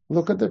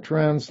 Look at the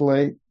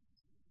translate.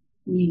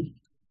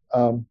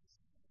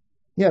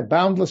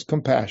 Boundless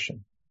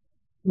compassion.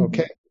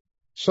 Okay?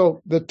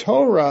 So the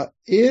Torah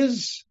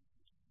is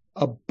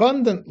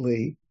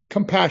abundantly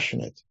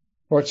compassionate.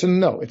 Or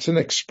it's an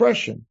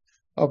expression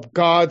of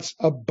God's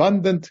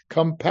abundant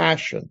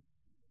compassion.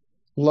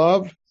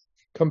 Love,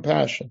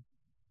 compassion.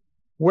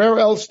 Where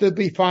else did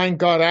we find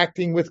God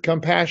acting with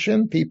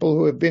compassion? People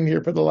who have been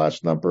here for the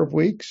last number of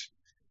weeks.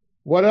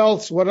 What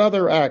else? What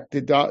other act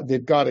did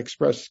God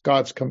express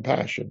God's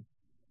compassion?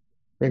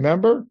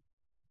 Remember?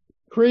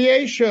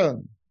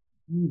 Creation.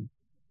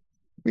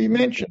 We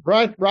mentioned,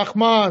 right?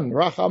 Rahman,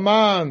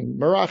 Rachaman,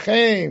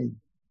 Merachem.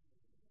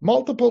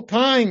 Multiple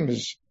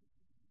times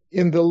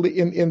in the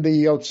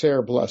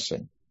Yotzer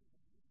blessing.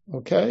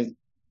 Okay?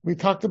 We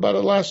talked about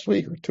it last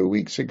week or 2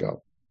 weeks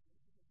ago.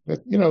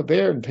 That,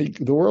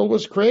 the world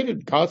was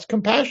created. God's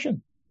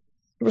compassion.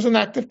 It was an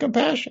act of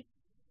compassion.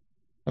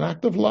 An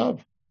act of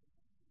love.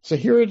 So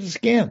here it is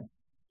again.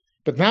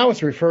 But now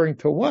it's referring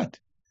to what?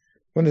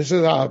 When it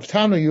says,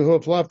 Avtanu, you who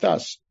have loved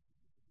us.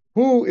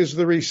 Who is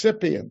the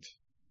recipient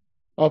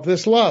of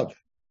this love?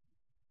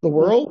 The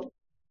world?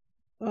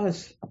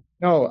 Us.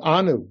 No,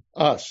 Anu,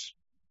 us.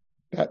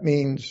 That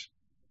means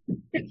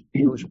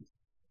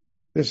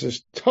this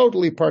is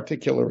totally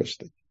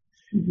particularistic.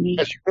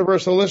 As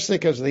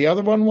universalistic as the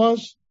other one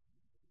was,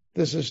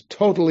 this is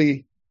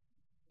totally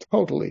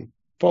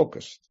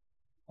focused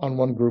on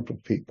one group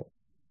of people.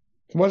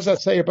 What does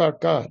that say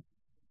about God?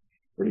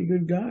 Pretty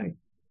good guy.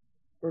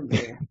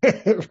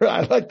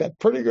 I like that.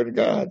 Pretty good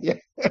God. Yeah,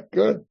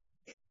 good.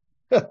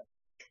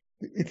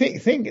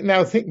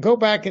 Go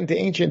back into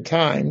ancient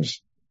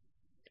times.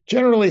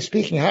 Generally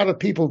speaking, how do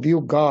people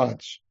view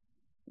gods?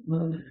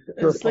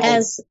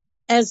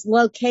 As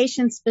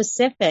location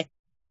specific.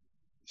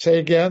 Say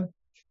again?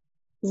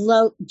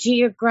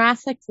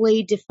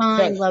 Geographically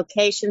defined, yes.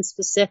 Location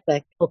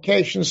specific.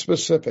 Location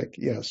specific,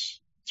 yes.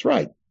 That's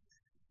right.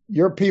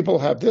 Your people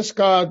have this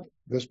God,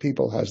 this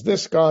people has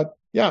this God.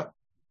 Yeah.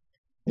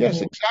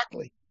 Yes,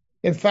 exactly.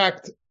 In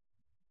fact,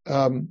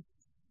 in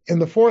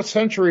the 4th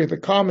century of the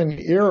Common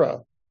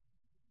Era,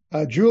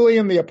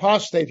 Julian the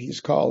Apostate,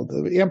 he's called,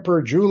 the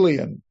Emperor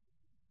Julian.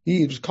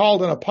 He was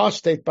called an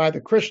apostate by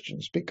the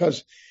Christians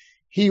because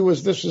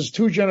this was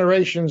 2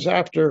 generations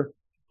after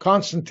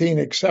Constantine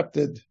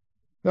accepted,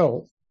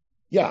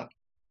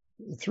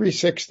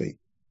 360.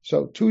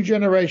 So 2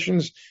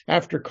 generations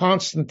after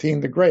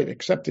Constantine the Great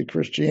accepted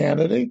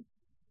Christianity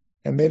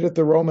and made it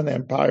the Roman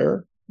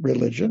Empire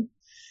religion.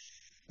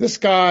 This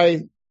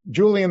guy,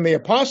 Julian the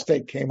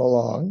Apostate, came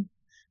along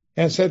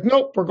and said,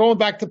 nope, we're going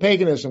back to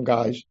paganism,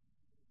 guys.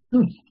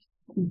 For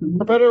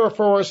better or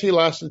for worse, he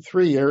lasted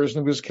 3 years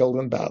and was killed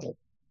in battle.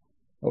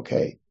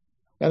 Okay.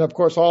 And of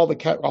course, all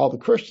the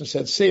Christians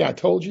said, see, I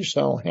told you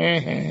so.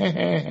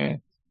 He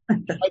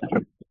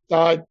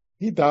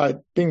died.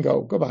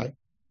 Bingo. Goodbye.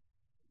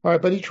 All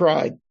right. But he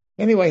tried.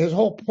 Anyway, his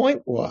whole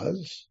point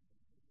was,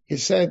 he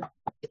said,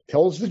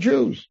 tells the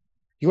Jews,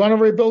 you want to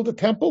rebuild the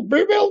temple?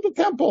 Rebuild the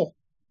temple.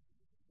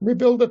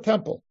 Rebuild the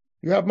temple.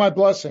 You have my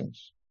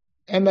blessings.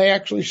 And they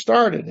actually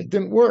started. It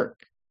didn't work.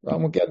 I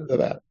won't get into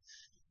that.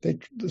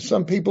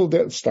 Some people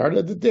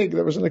started to dig.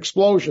 There was an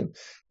explosion.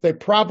 They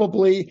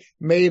probably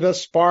made a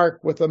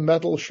spark with a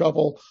metal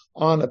shovel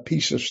on a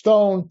piece of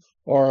stone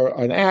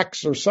or an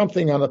axe or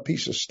something on a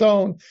piece of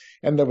stone.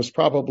 And there was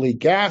probably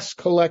gas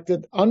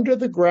collected under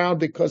the ground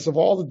because of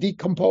all the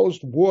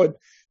decomposed wood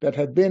that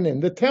had been in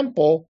the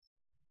temple.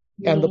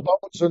 Yeah. And the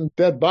bones and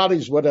dead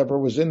bodies, whatever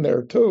was in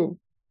there too.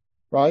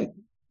 Right.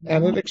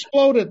 And it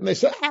exploded and they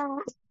said, ah!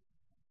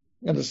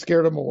 And it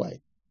scared them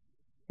away.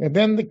 And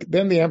then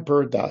the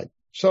emperor died.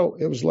 So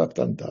it was left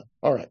undone.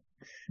 All right.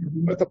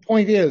 Mm-hmm. But the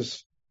point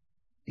is,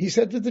 he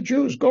said to the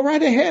Jews, go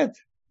right ahead.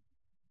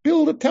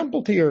 Build a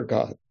temple to your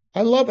God.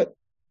 I love it.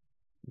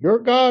 Your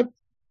God?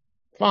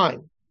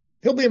 Fine.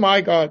 He'll be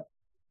my God.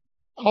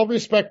 I'll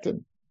respect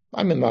him.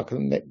 I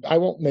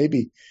won't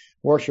maybe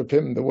worship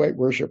him the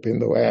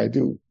way I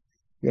do,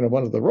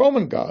 one of the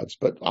Roman gods,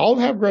 but I'll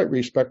have great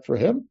respect for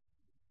him.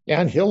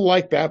 And he'll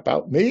like that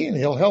about me and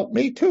he'll help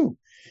me too.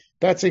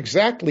 That's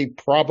exactly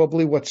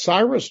probably what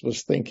Cyrus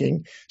was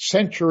thinking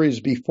centuries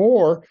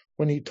before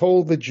when he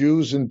told the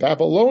Jews in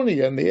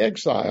Babylonia in the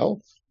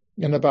exile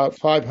in about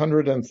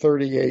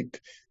 538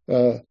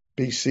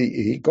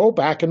 BCE, go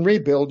back and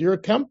rebuild your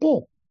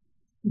temple.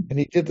 And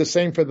he did the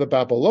same for the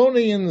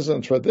Babylonians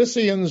and for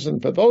Thisians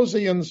and for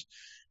Thosians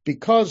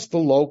because the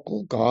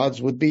local gods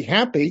would be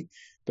happy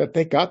that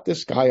they got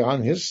this guy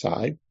on his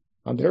side,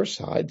 on their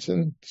sides,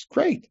 and it's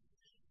great.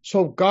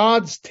 So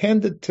gods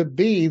tended to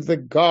be the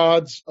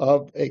gods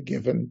of a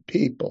given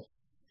people.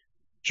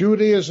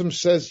 Judaism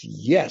says,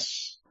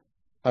 yes,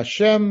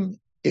 Hashem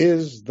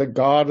is the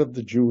God of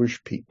the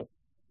Jewish people.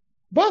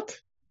 But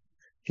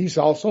he's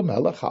also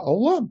Melech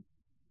HaOlam,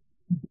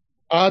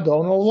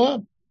 Adon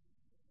Olam,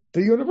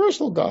 the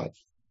universal God.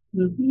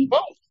 Mm-hmm.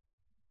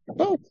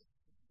 Both.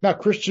 Now,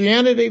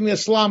 Christianity and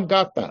Islam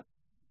got that.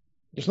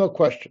 There's no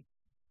question.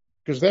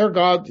 Because their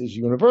God is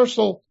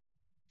universal,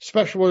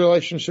 special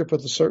relationship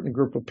with a certain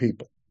group of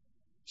people.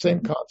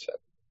 Same concept.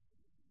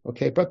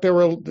 Okay, but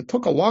it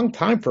took a long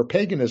time for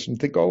paganism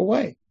to go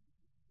away.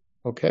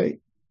 Okay,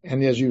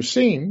 and as you've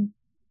seen,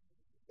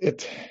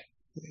 it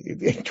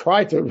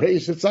tried to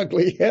raise its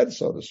ugly head,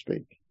 so to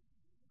speak.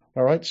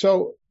 All right,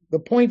 so the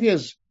point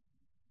is,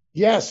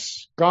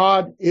 yes,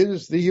 God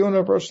is the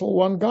universal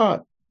one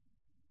God.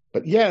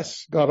 But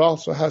yes, God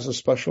also has a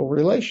special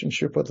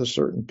relationship with a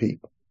certain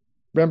people.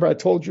 Remember, I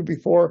told you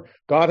before,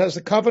 God has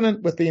a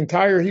covenant with the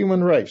entire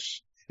human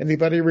race.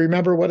 Anybody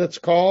remember what it's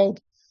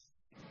called?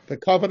 The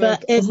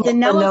covenant? It's the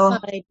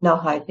Noahide.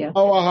 Noahide, yeah.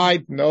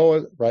 Noahide,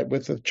 Noah, right,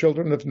 with the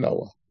children of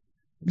Noah.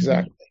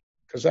 Exactly.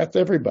 Because that's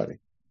everybody.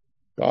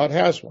 God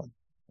has one.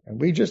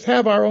 And we just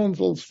have our own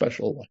little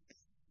special one.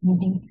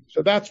 Mm-hmm.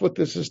 So that's what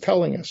this is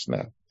telling us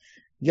now.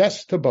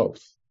 Yes to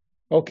both.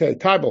 Okay,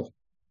 Tybal.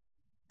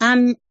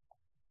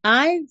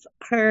 I've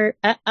heard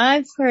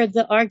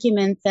the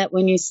argument that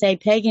when you say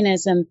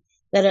paganism,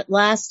 that it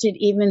lasted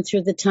even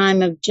through the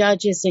time of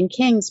judges and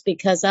kings,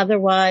 because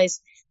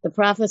otherwise the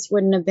prophets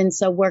wouldn't have been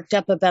so worked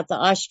up about the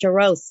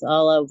Ashtaroth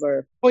all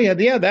over. Oh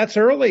yeah, that's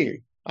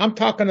early. I'm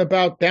talking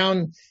about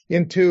down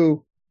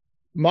into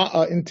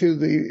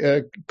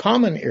the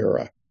Common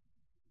Era.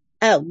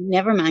 Oh,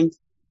 never mind.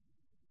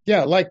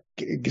 Yeah, like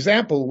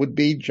example would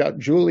be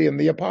Julian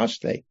the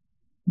Apostate.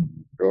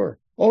 Sure.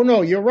 Oh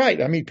no, you're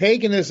right. I mean,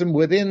 paganism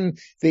within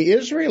the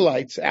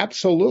Israelites,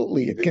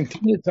 absolutely, it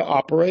continued to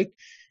operate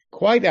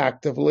quite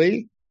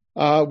actively,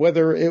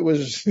 whether it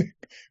was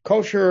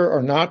kosher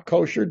or not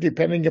kosher,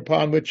 depending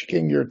upon which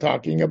king you're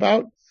talking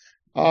about.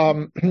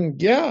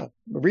 Yeah,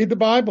 read the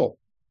Bible.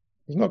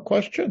 There's no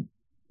question.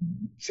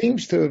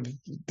 Seems to have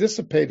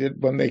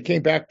dissipated when they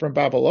came back from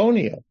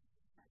Babylonia.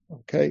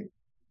 Okay.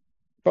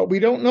 But we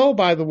don't know,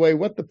 by the way,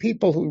 what the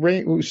people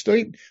who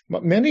stayed,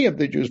 many of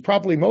the Jews,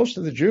 probably most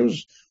of the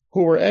Jews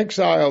who were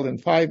exiled in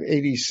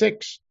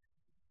 586,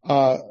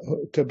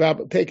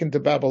 taken to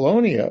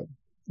Babylonia,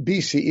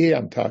 BCE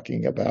I'm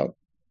talking about.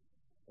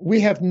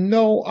 We have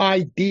no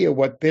idea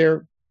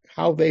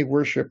how they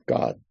worship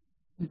God.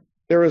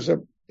 There's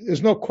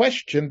no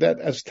question that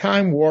as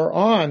time wore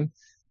on,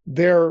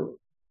 their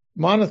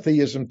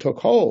monotheism took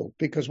hold,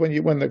 because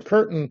when the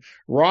curtain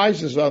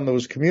rises on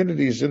those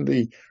communities in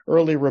the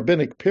early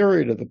rabbinic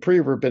period or the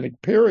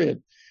pre-rabbinic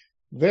period,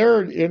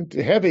 they're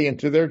heavy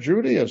into their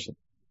Judaism.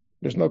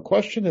 There's no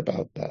question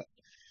about that.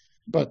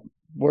 But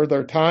were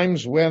there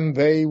times when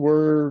they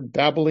were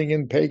dabbling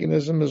in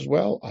paganism as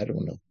well? I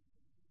don't know.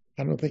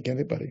 I don't think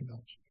anybody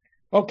knows.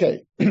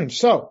 Okay,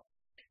 so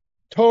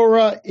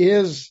Torah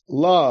is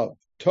love.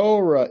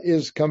 Torah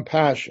is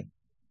compassion.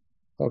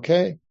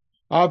 Okay?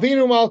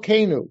 Avinu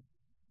Malkeinu,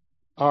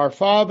 our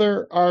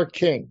Father, our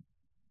King.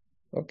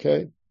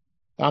 Okay?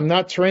 I'm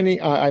not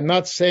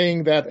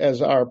saying that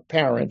as our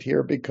parent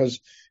here, because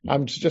I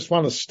just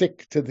want to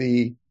stick to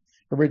the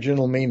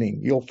original meaning.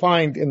 You'll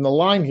find in the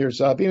line here,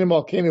 Avinu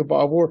Malkeinu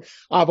ba'avur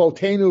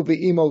avotenu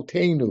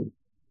v'imotenu.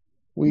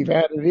 We've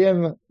added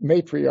in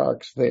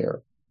matriarchs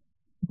there.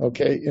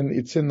 Okay? And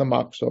it's in the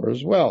Mahzor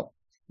as well.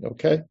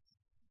 Okay?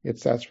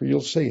 That's where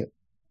you'll see it.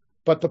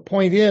 But the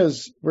point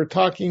is, we're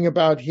talking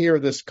about here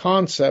this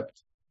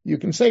concept. You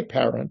can say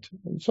parent,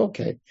 it's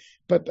okay.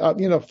 But,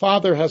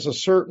 father has a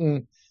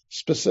certain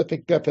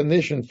specific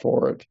definition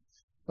for it,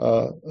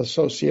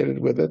 associated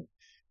with it.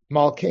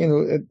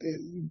 Malkeinu,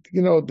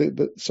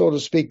 so to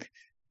speak,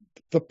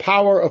 the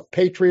power of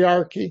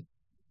patriarchy,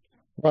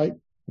 right?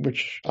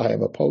 Which I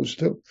am opposed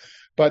to.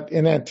 But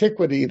in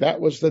antiquity, that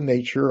was the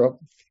nature of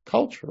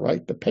culture,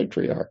 right? The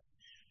patriarch.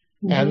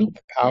 Mm-hmm. And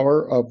the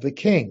power of the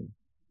king,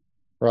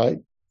 right?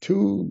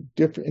 In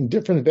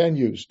different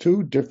venues,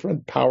 two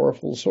different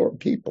powerful sort of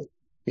people.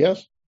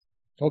 Yes?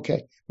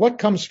 Okay. What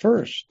comes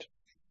first?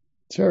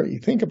 Sorry, you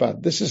think about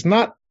it. This is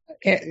not,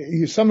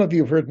 some of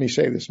you have heard me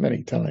say this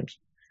many times.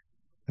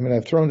 I mean,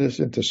 I've thrown this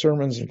into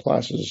sermons and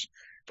classes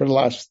for the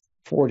last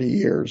 40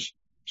 years,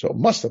 so it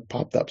must have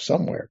popped up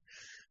somewhere.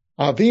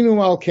 Avinu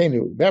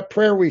Malkeinu, that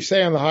prayer we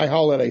say on the High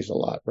Holidays a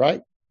lot,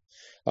 right?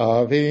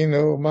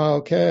 Avinu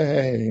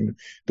Malkeinu.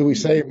 Do we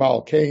say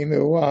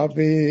Malkeinu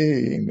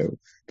Avinu?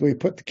 Do we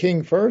put the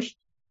king first?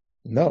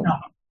 No.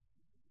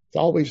 It's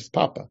always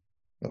Papa.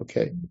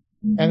 Okay.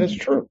 Mm-hmm. And it's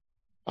true.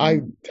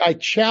 I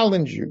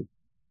challenge you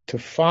to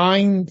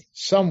find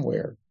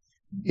somewhere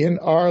in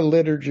our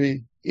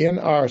liturgy, in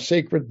our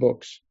sacred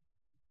books,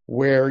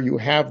 where you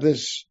have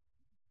this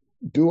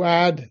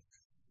duad,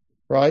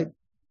 right?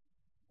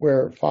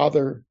 Where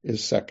Father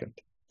is second.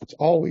 It's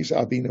always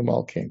Avinu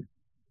Malkeinu.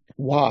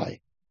 Why?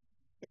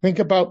 Think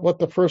about what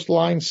the first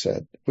line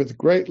said. With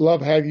great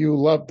love have you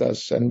loved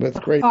us, and with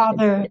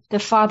the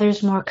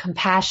Father's more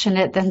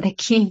compassionate than the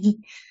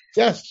king.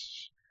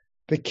 Yes.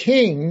 The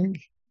king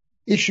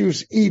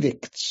issues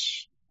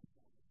edicts,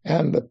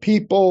 and the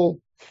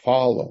people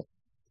follow.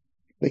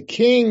 The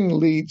king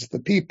leads the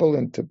people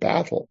into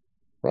battle,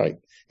 right?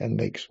 And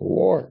makes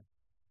war.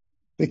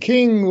 The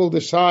king will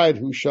decide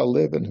who shall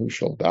live and who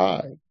shall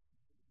die,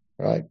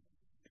 right?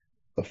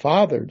 The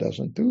Father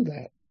doesn't do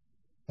that.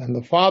 And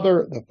the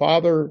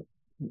father,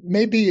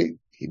 maybe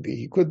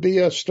he could be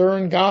a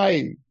stern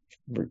guy,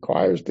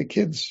 requires the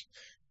kids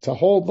to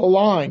hold the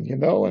line,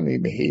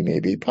 and he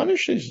maybe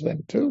punishes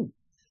them too.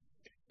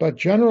 But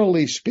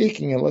generally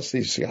speaking, unless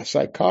he's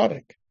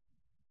psychotic,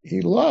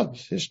 he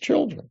loves his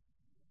children.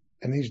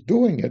 And he's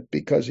doing it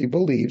because he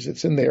believes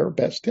it's in their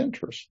best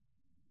interest.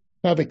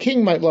 Now, the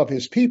king might love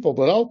his people,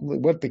 but ultimately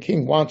what the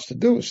king wants to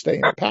do is stay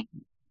in power.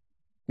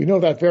 We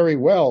know that very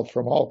well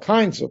from all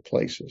kinds of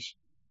places.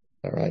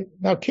 All right.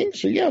 Now,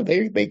 kings,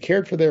 they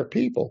cared for their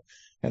people,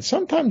 and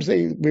sometimes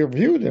they were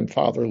viewed in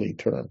fatherly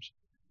terms.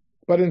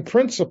 But in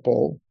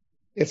principle,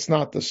 it's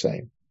not the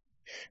same.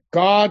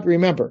 God,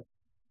 remember,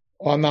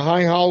 on the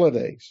high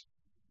holidays,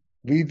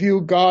 we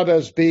view God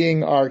as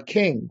being our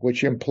king,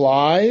 which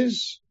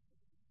implies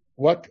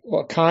what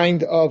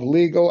kind of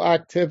legal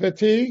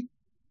activity?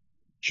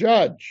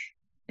 Judge,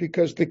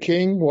 because the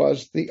king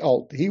was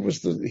he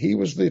was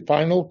the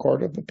final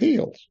court of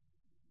appeals,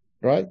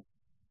 right?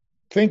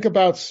 Think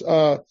about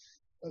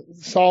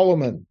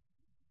Solomon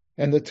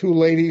and the two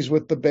ladies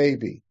with the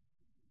baby,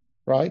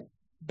 right?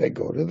 they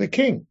go to the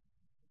king.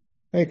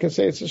 They can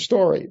say it's a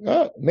story.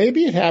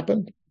 Maybe it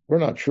happened. We're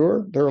not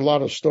sure. There are a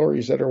lot of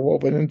stories that are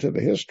woven into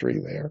the history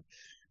there.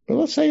 But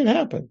let's say it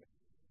happened.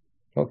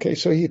 Okay,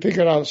 so he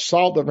figured out,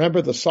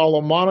 remember the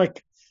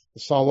Solomonic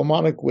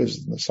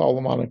wisdom, the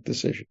Solomonic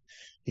decision.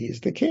 He is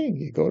the king.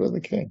 You go to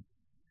the king.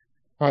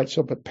 All right,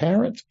 so but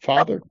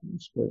father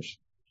comes first.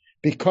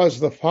 Because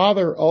the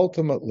father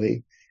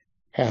ultimately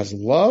has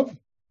love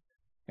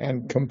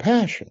and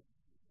compassion.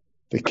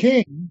 The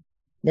king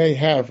may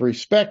have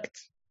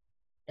respect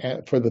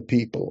for the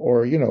people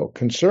or,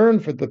 concern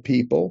for the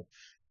people,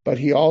 but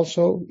he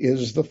also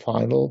is the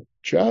final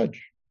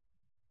judge,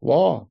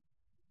 law,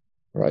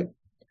 right?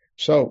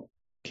 So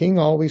king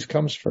always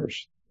comes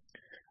first.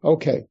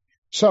 Okay,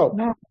 so.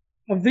 No,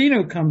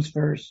 Avinu comes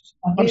first.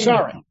 I'm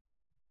sorry.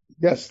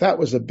 Yes, that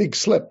was a big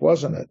slip,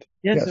 wasn't it?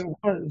 Yes, it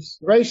was.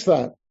 Erase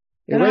that.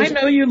 And I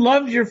know you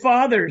loved your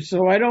father,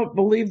 so I don't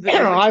believe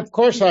that. Of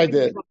course I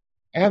did.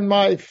 And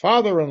my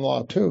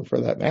father-in-law, too,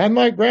 for that. And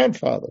my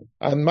grandfather.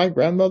 And my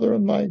grandmother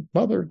and my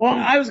mother. Well,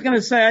 I was going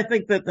to say, I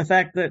think that the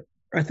fact that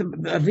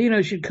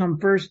Avinu should come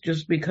first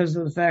just because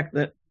of the fact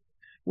that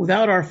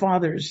without our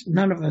fathers,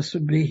 none of us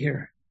would be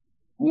here.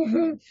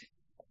 Mm-hmm.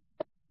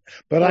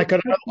 But I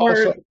could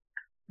also...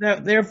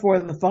 Therefore,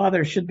 the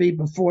father should be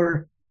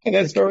before... And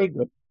that's very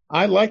good.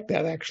 I like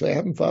that, actually. I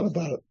haven't thought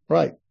about it.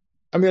 Right.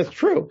 I mean, it's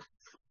true.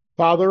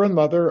 Father and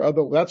mother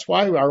that's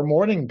why our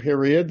mourning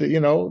period,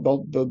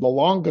 the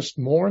longest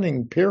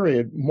mourning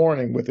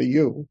with a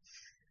U,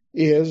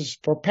 is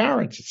for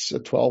parents. It's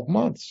 12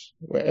 months.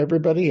 Where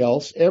everybody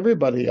else,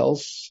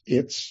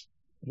 it's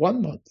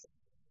 1 month.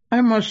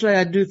 I must say,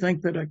 I do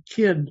think that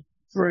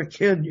for a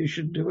kid, you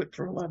should do it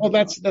for 11 months. Well,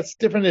 that's a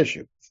different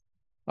issue.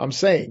 I'm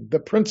saying the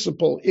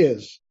principle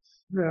is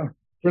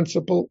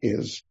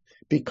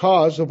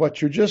because of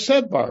what you just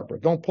said, Barbara.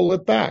 Don't pull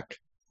it back.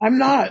 I'm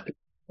not.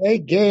 They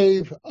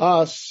gave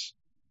us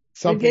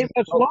something. They gave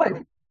us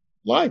life.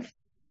 Life.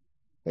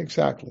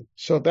 Exactly.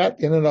 So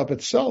that in and of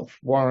itself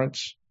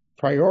warrants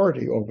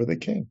priority over the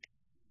king.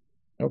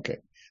 Okay.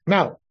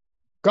 Now,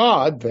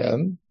 God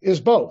then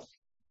is both,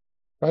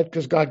 right?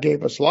 Because God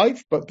gave us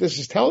life, but this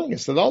is telling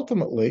us that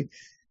ultimately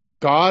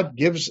God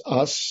gives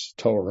us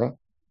Torah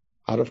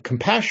out of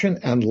compassion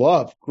and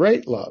love,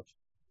 great love.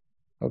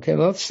 Okay,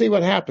 now let's see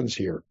what happens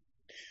here.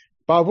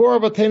 By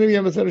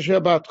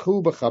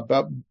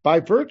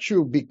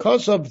virtue,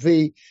 because of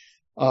the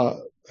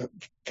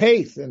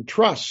faith and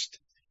trust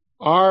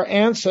our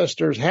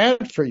ancestors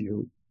had for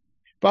you,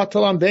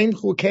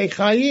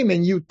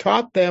 and you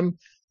taught them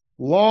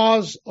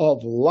laws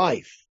of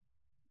life.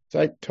 It's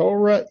like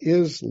Torah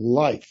is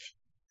life.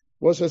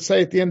 What does it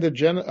say at the end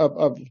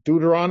of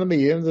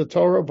Deuteronomy, in the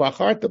Torah?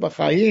 V'acharta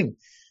b'chayim.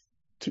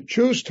 To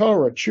choose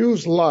Torah,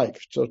 choose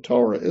life. So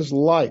Torah is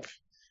life.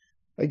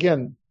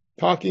 Again,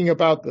 talking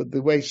about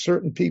the way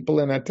certain people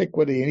in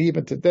antiquity and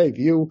even today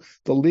view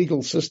the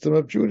legal system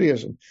of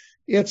Judaism.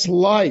 It's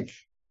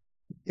life.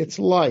 It's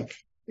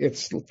life.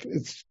 It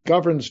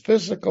governs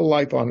physical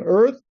life on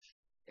earth,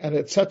 and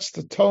it sets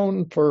the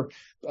tone for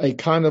a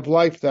kind of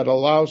life that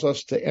allows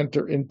us to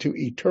enter into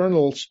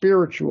eternal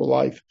spiritual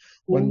life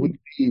when we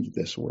leave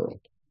this world.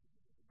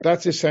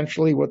 That's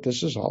essentially what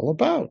this is all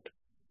about.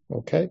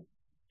 Okay?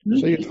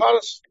 So you taught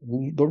us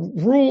the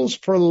rules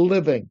for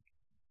living.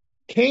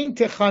 Kain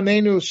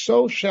techanenu,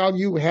 so shall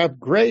you have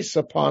grace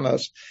upon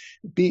us.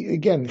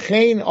 Again,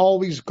 Kain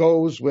always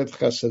goes with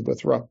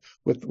chesed,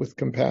 with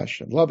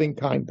compassion, loving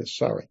kindness,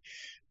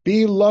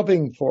 Be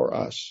loving for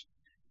us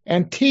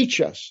and teach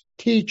us.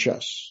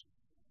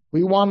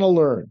 We want to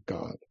learn,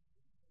 God.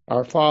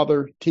 Our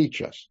Father,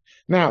 teach us.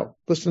 Now,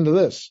 listen to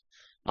this.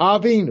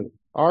 Avinu,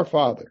 our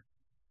Father.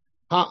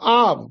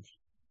 Ha'av,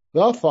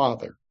 the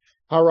Father.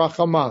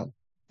 Harachaman.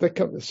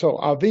 So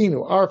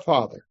Avinu, our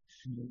Father.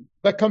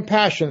 The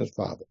compassionate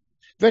Father.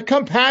 The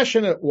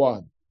compassionate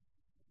one.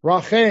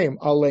 Rachem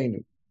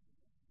Aleinu.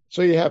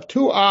 So you have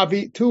two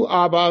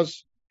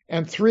Abbas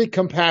and three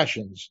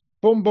compassions.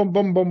 Boom, boom,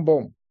 boom, boom,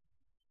 boom.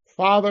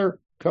 Father,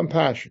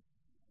 compassion.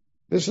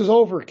 This is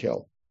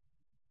overkill.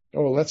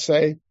 Or let's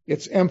say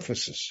it's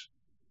emphasis.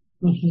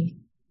 Mm-hmm.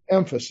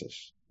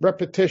 Emphasis.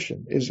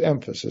 Repetition is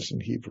emphasis in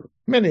Hebrew.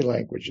 Many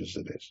languages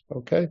it is.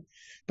 Okay?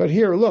 But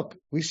here, look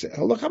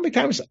how many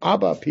times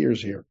Abba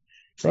appears here.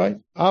 Right?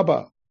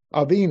 Abba.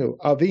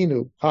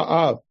 Avinu,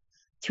 Ha'av,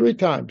 3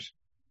 times.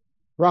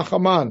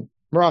 Rachaman,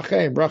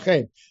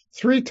 Rachem,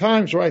 3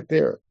 times right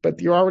there.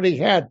 But you already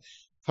had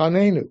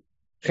Hanenu,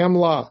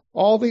 Chemla,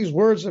 all these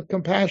words of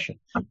compassion.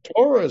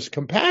 Torah is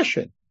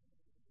compassion.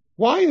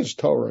 Why is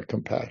Torah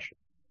compassion?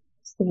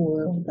 It's the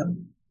world.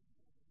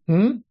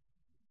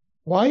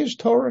 Why is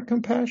Torah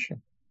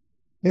compassion?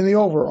 In the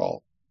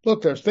overall.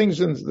 Look, there's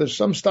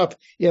some stuff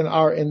in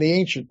the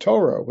ancient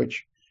Torah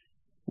which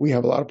we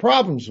have a lot of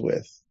problems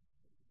with.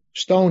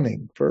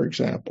 Stoning, for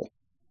example.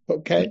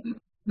 Okay?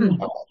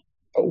 But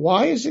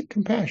why is it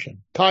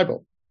compassion?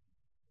 Tybal.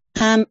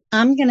 I'm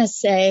going to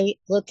say,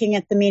 looking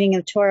at the meaning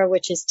of Torah,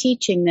 which is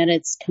teaching, that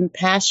it's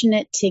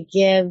compassionate to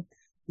give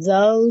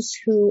those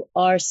who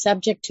are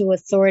subject to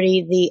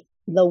authority the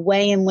the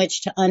way in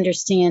which to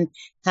understand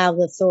how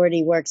the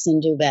authority works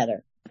and do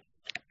better.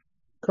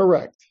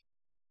 Correct.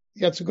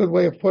 That's a good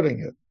way of putting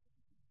it.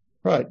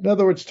 Right. In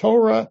other words,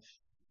 Torah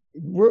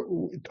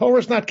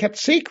is not kept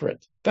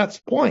secret. That's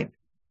the point.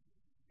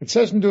 It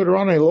says in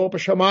Deuteronomy, Lo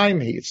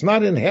b'shamayim hi. It's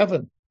not in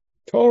heaven.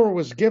 Torah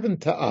was given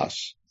to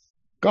us.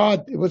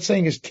 God, what's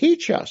saying is,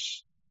 teach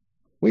us.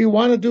 We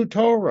want to do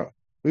Torah.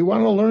 We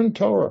want to learn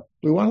Torah.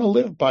 We want to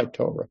live by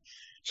Torah.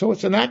 So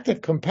it's an act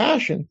of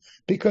compassion,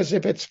 because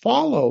if it's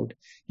followed,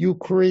 you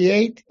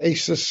create a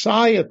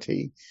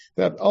society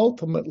that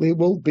ultimately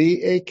will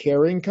be a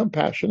caring,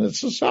 compassionate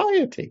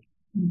society.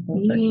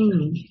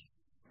 Okay.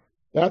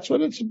 That's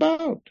what it's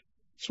about.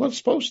 It's what it's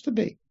supposed to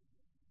be.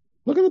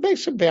 Look at the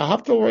basic day.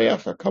 Love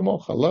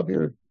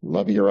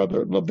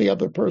the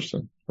other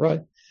person,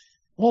 right?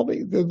 All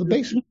the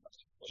basic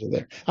are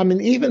there. I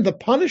mean, even the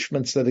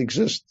punishments that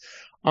exist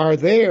are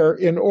there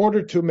in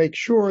order to make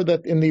sure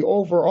that in the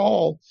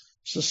overall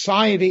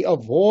society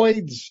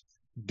avoids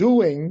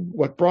doing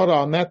what brought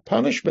on that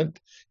punishment,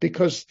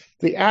 because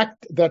the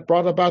act that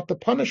brought about the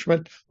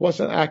punishment was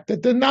an act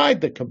that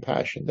denied the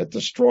compassion, that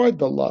destroyed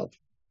the love.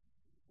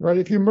 Right?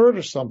 If you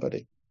murder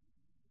somebody,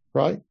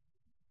 right?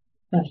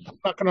 I'm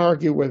not going to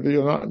argue whether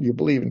or not you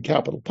believe in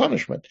capital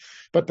punishment,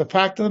 but the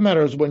fact of the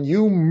matter is, when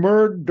you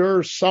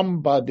murder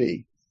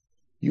somebody,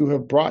 you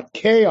have brought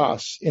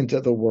chaos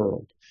into the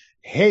world,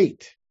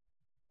 hate,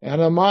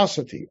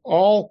 animosity,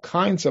 all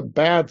kinds of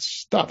bad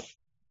stuff.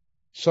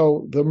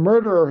 So the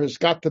murderer has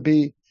got to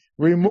be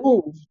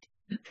removed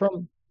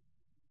from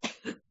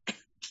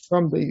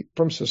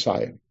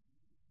society.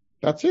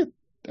 That's it.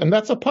 And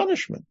that's a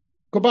punishment.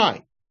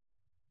 Goodbye.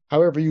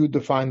 However you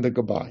define the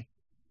goodbye.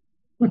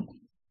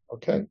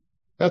 Okay?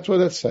 That's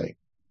what it's saying.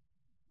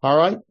 All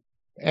right?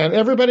 And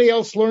everybody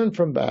else learned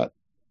from that.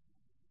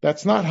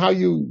 That's not how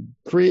you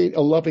create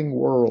a loving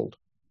world.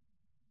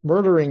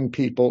 Murdering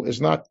people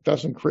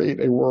doesn't create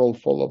a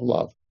world full of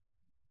love.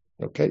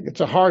 Okay?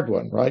 It's a hard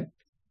one, right?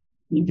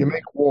 You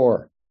make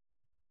war,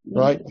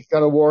 right? You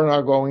got a war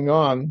now going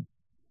on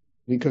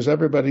because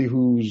everybody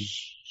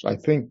who's, I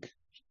think,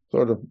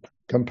 sort of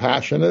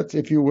compassionate,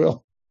 if you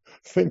will,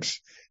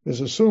 is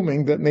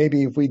assuming that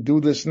maybe if we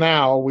do this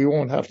now, we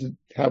won't have to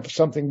have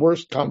something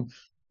worse come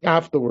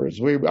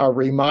afterwards. We are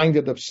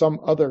reminded of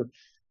some other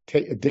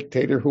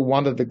dictator who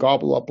wanted to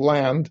gobble up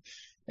land,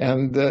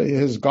 and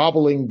his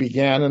gobbling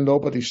began and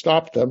nobody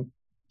stopped him.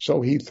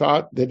 So he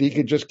thought that he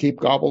could just keep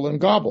gobble and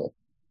gobble,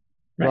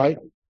 right?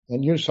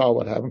 And you saw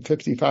what happened.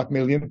 55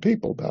 million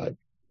people died.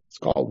 It's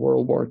called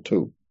World War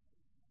II.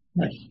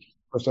 Right.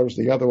 Of course, there was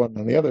the other one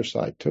on the other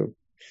side too.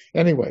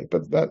 Anyway,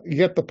 but you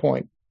get the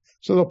point.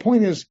 So the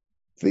point is,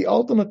 the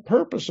ultimate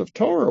purpose of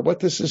Torah,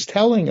 what this is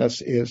telling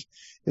us is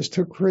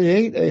to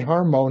create a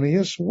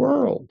harmonious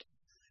world.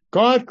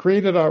 God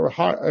created a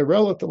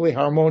relatively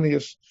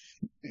harmonious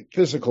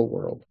physical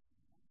world.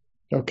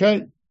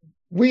 Okay?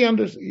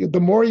 The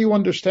more you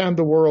understand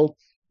the world,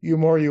 the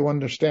more you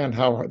understand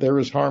how there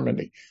is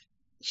harmony.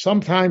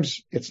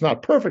 Sometimes it's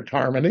not perfect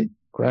harmony,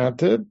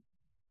 granted.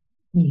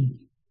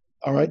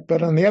 All right.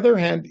 But on the other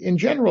hand, in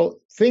general,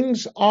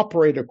 things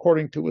operate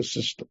according to a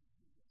system.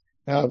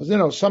 Now,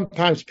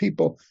 sometimes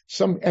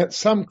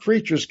some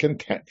creatures can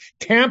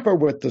tamper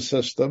with the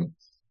system.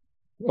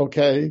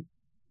 Okay.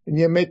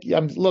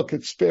 And look,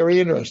 it's very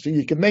interesting.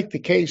 You can make the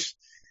case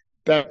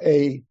that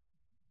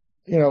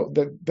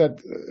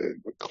that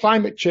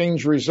climate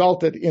change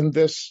resulted in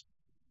this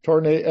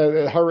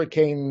tornado,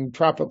 hurricane,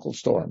 tropical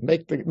storm.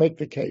 Make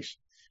the case.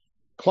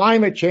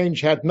 Climate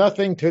change had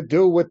nothing to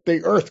do with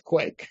the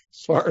earthquake, as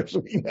far as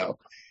we know.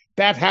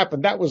 That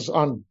happened. That was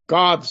on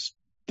God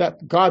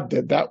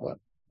did that one,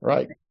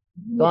 right?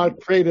 God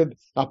created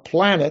a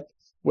planet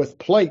with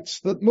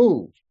plates that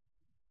move.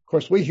 Of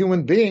course, we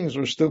human beings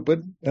were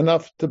stupid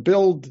enough to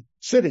build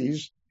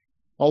cities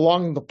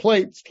along the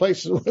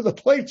places where the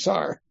plates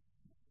are,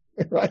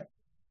 right?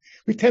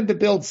 We tend to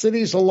build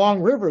cities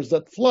along rivers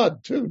that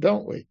flood too,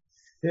 don't we?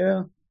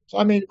 Yeah. So,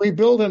 I mean, we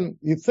build them,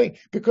 you think,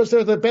 because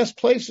they're the best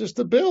places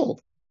to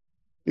build.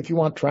 If you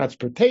want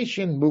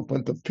transportation,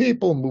 movement of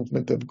people,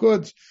 movement of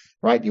goods,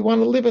 right? You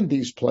want to live in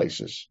these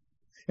places.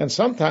 And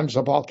sometimes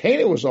a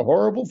volcano is a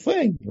horrible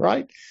thing,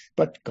 right?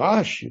 But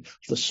gosh,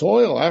 the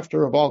soil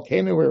after a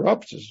volcano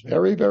erupts is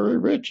very, very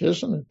rich,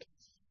 isn't it?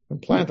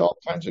 And plant all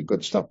kinds of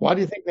good stuff. Why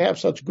do you think they have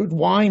such good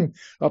wine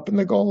up in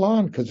the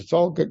Golan? Because it's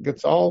all good.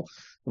 It's all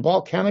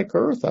volcanic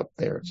earth up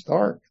there. It's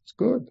dark. It's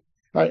good.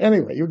 All right,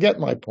 anyway, you get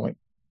my point.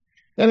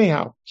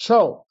 Anyhow,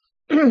 so,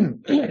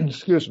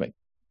 excuse me.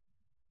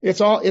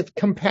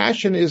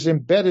 Compassion is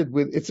embedded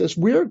with, it's this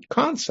weird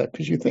concept,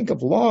 because you think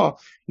of law,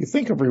 you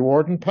think of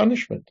reward and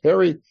punishment,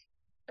 very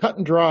cut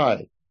and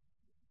dry.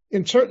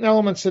 In certain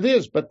elements it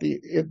is, but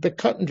the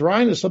cut and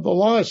dryness of the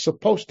law is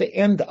supposed to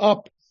end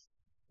up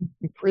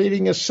in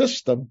creating a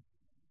system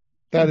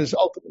that is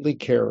ultimately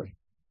caring,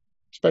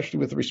 especially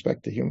with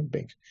respect to human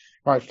beings.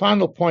 All right,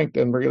 final point,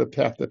 then we're going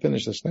to have to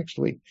finish this next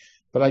week,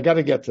 but I got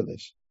to get to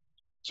this.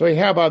 So we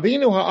have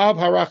Avinu Ha'av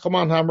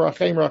HaRachaman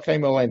HaMerachem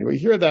Rachem Aleinu. We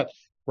hear that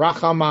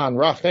Rachaman,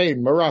 Rachem,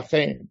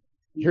 Merachem.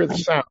 hear the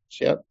sounds,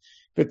 yeah?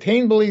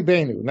 V'tein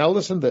b'libenu. Now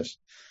listen to this.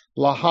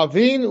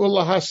 Lahavin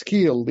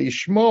ulahaskil,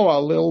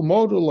 lishmoa,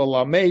 lilmod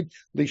ulalamed,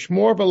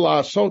 lishmor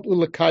v'lasot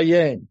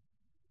ulakayem.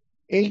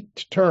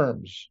 8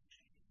 terms.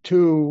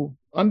 To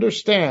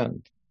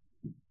understand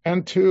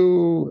and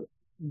to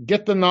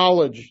get the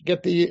knowledge,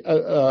 get the,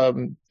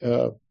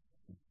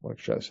 what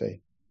should I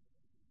say?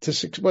 To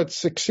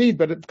succeed,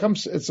 but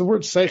it's the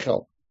word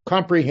seichel,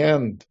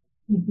 comprehend,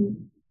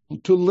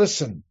 to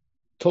listen,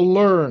 to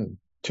learn,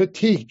 to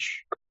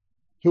teach,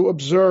 to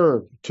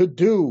observe, to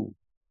do,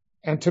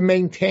 and to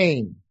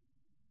maintain.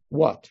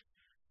 What?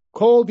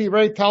 Kol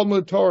direi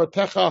Talmud Torah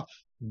techa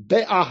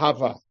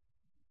be'ahava.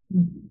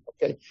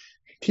 Okay.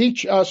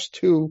 Teach us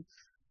to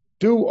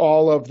do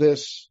all of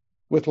this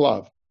with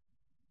love.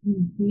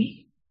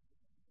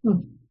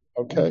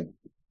 Okay.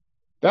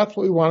 That's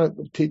what we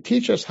want to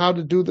teach us how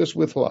to do this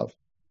with love.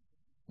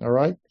 All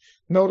right.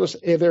 Notice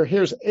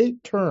here's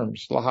 8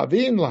 terms.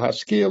 Lahavin,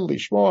 lahaskil,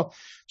 lishmoa.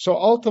 So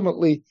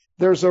ultimately,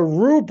 there's a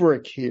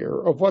rubric here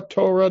of what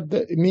Torah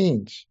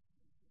means.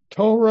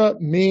 Torah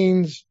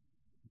means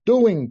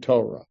doing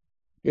Torah.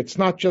 It's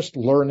not just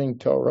learning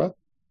Torah.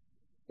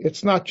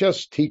 It's not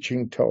just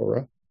teaching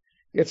Torah.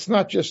 It's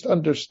not just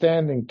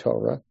understanding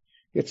Torah.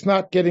 It's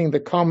not getting the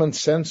common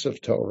sense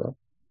of Torah.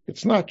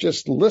 It's not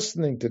just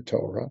listening to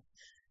Torah.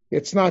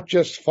 It's not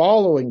just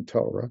following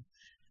Torah.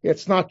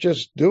 It's not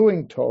just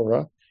doing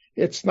Torah.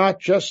 It's not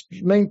just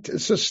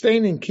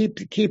sustaining,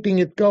 keeping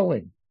it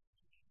going.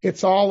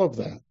 It's all of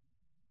that.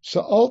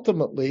 So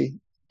ultimately,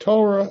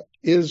 Torah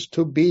is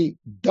to be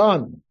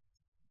done.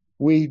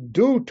 We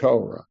do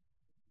Torah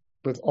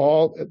with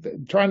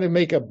trying to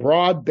make a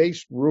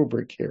broad-based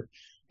rubric here.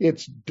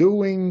 It's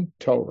doing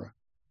Torah.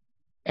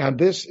 And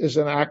this is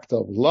an act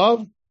of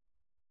love.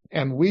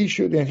 And we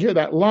should, and hear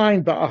that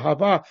line,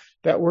 ba'ahava,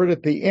 that word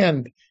at the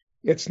end,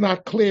 it's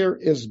not clear,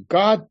 is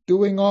God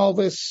doing all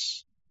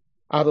this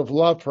out of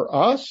love for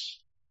us?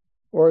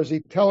 Or is he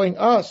telling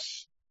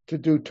us to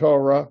do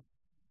Torah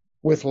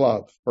with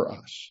love for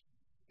us?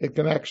 It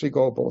can actually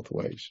go both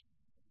ways.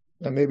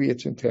 And maybe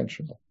it's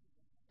intentional.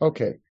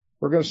 Okay,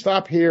 we're going to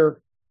stop here,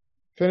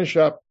 finish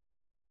up.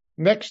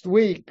 Next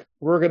week,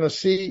 we're going to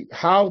see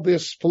how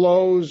this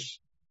flows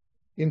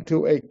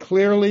into a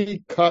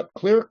clearly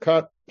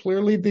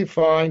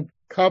defined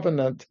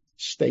covenant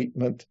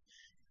statement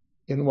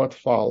in what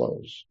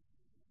follows.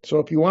 So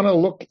if you want to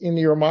look in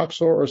your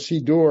Mahzor or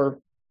Siddur,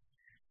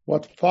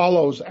 what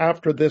follows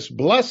after this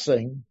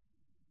blessing,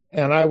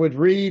 and I would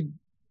read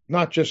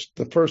not just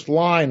the first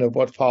line of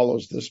what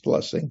follows this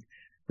blessing,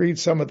 read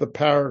some of the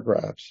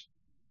paragraphs.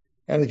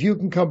 And if you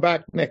can come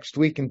back next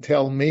week and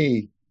tell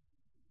me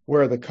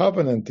where the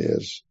covenant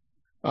is,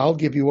 I'll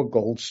give you a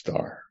gold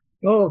star.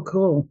 Oh,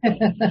 cool.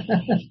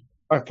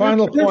 Our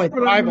final point,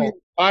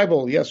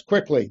 Bible, yes,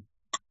 quickly.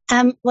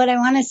 What I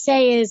want to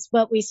say is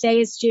what we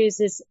say as Jews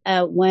is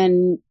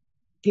when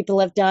people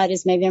have died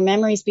is may their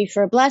memories be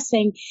for a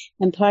blessing.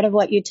 And part of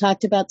what you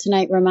talked about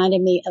tonight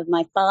reminded me of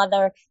my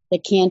father, the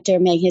cantor,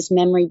 may his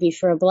memory be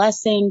for a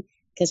blessing,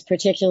 because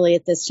particularly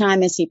at this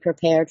time as he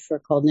prepared for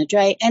Kol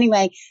Nidre.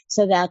 Anyway,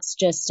 so that's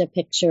just a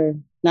picture,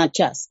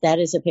 that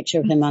is a picture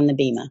of him on the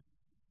bima.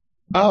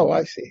 Oh,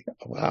 I see.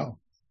 Wow.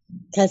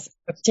 Because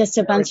just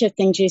a bunch of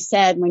things you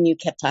said when you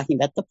kept talking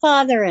about the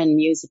Father and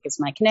music is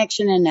my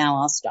connection, and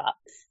now I'll stop.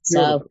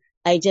 So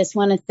I just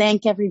want to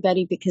thank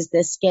everybody because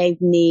this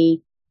gave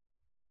me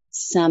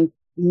some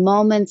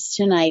moments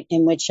tonight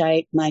in which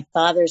my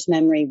father's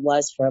memory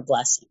was for a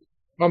blessing.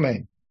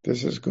 Amen.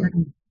 This is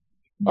good.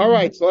 All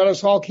right. So let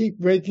us all keep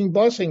making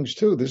blessings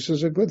too. This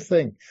is a good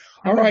thing.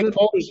 All right,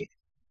 folks.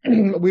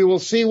 We will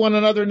see one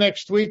another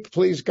next week.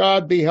 Please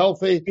God, be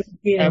healthy.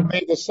 And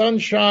may the sun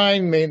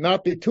shine, may it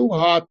not be too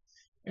hot.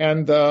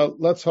 And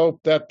let's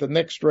hope that the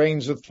next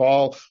rains that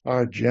fall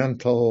are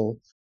gentle.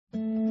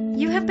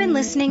 You have been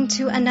listening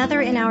to another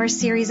in our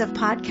series of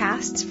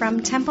podcasts from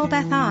Temple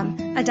Beth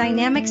Am, a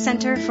dynamic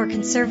center for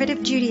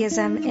conservative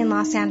Judaism in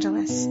Los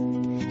Angeles.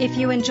 If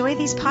you enjoy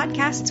these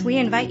podcasts, we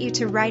invite you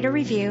to write a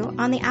review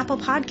on the Apple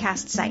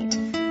Podcast site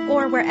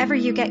or wherever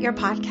you get your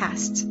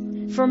podcasts.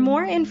 For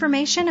more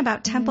information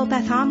about Temple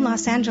Beth Am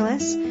Los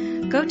Angeles,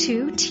 go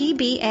to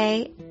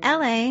tbala.org.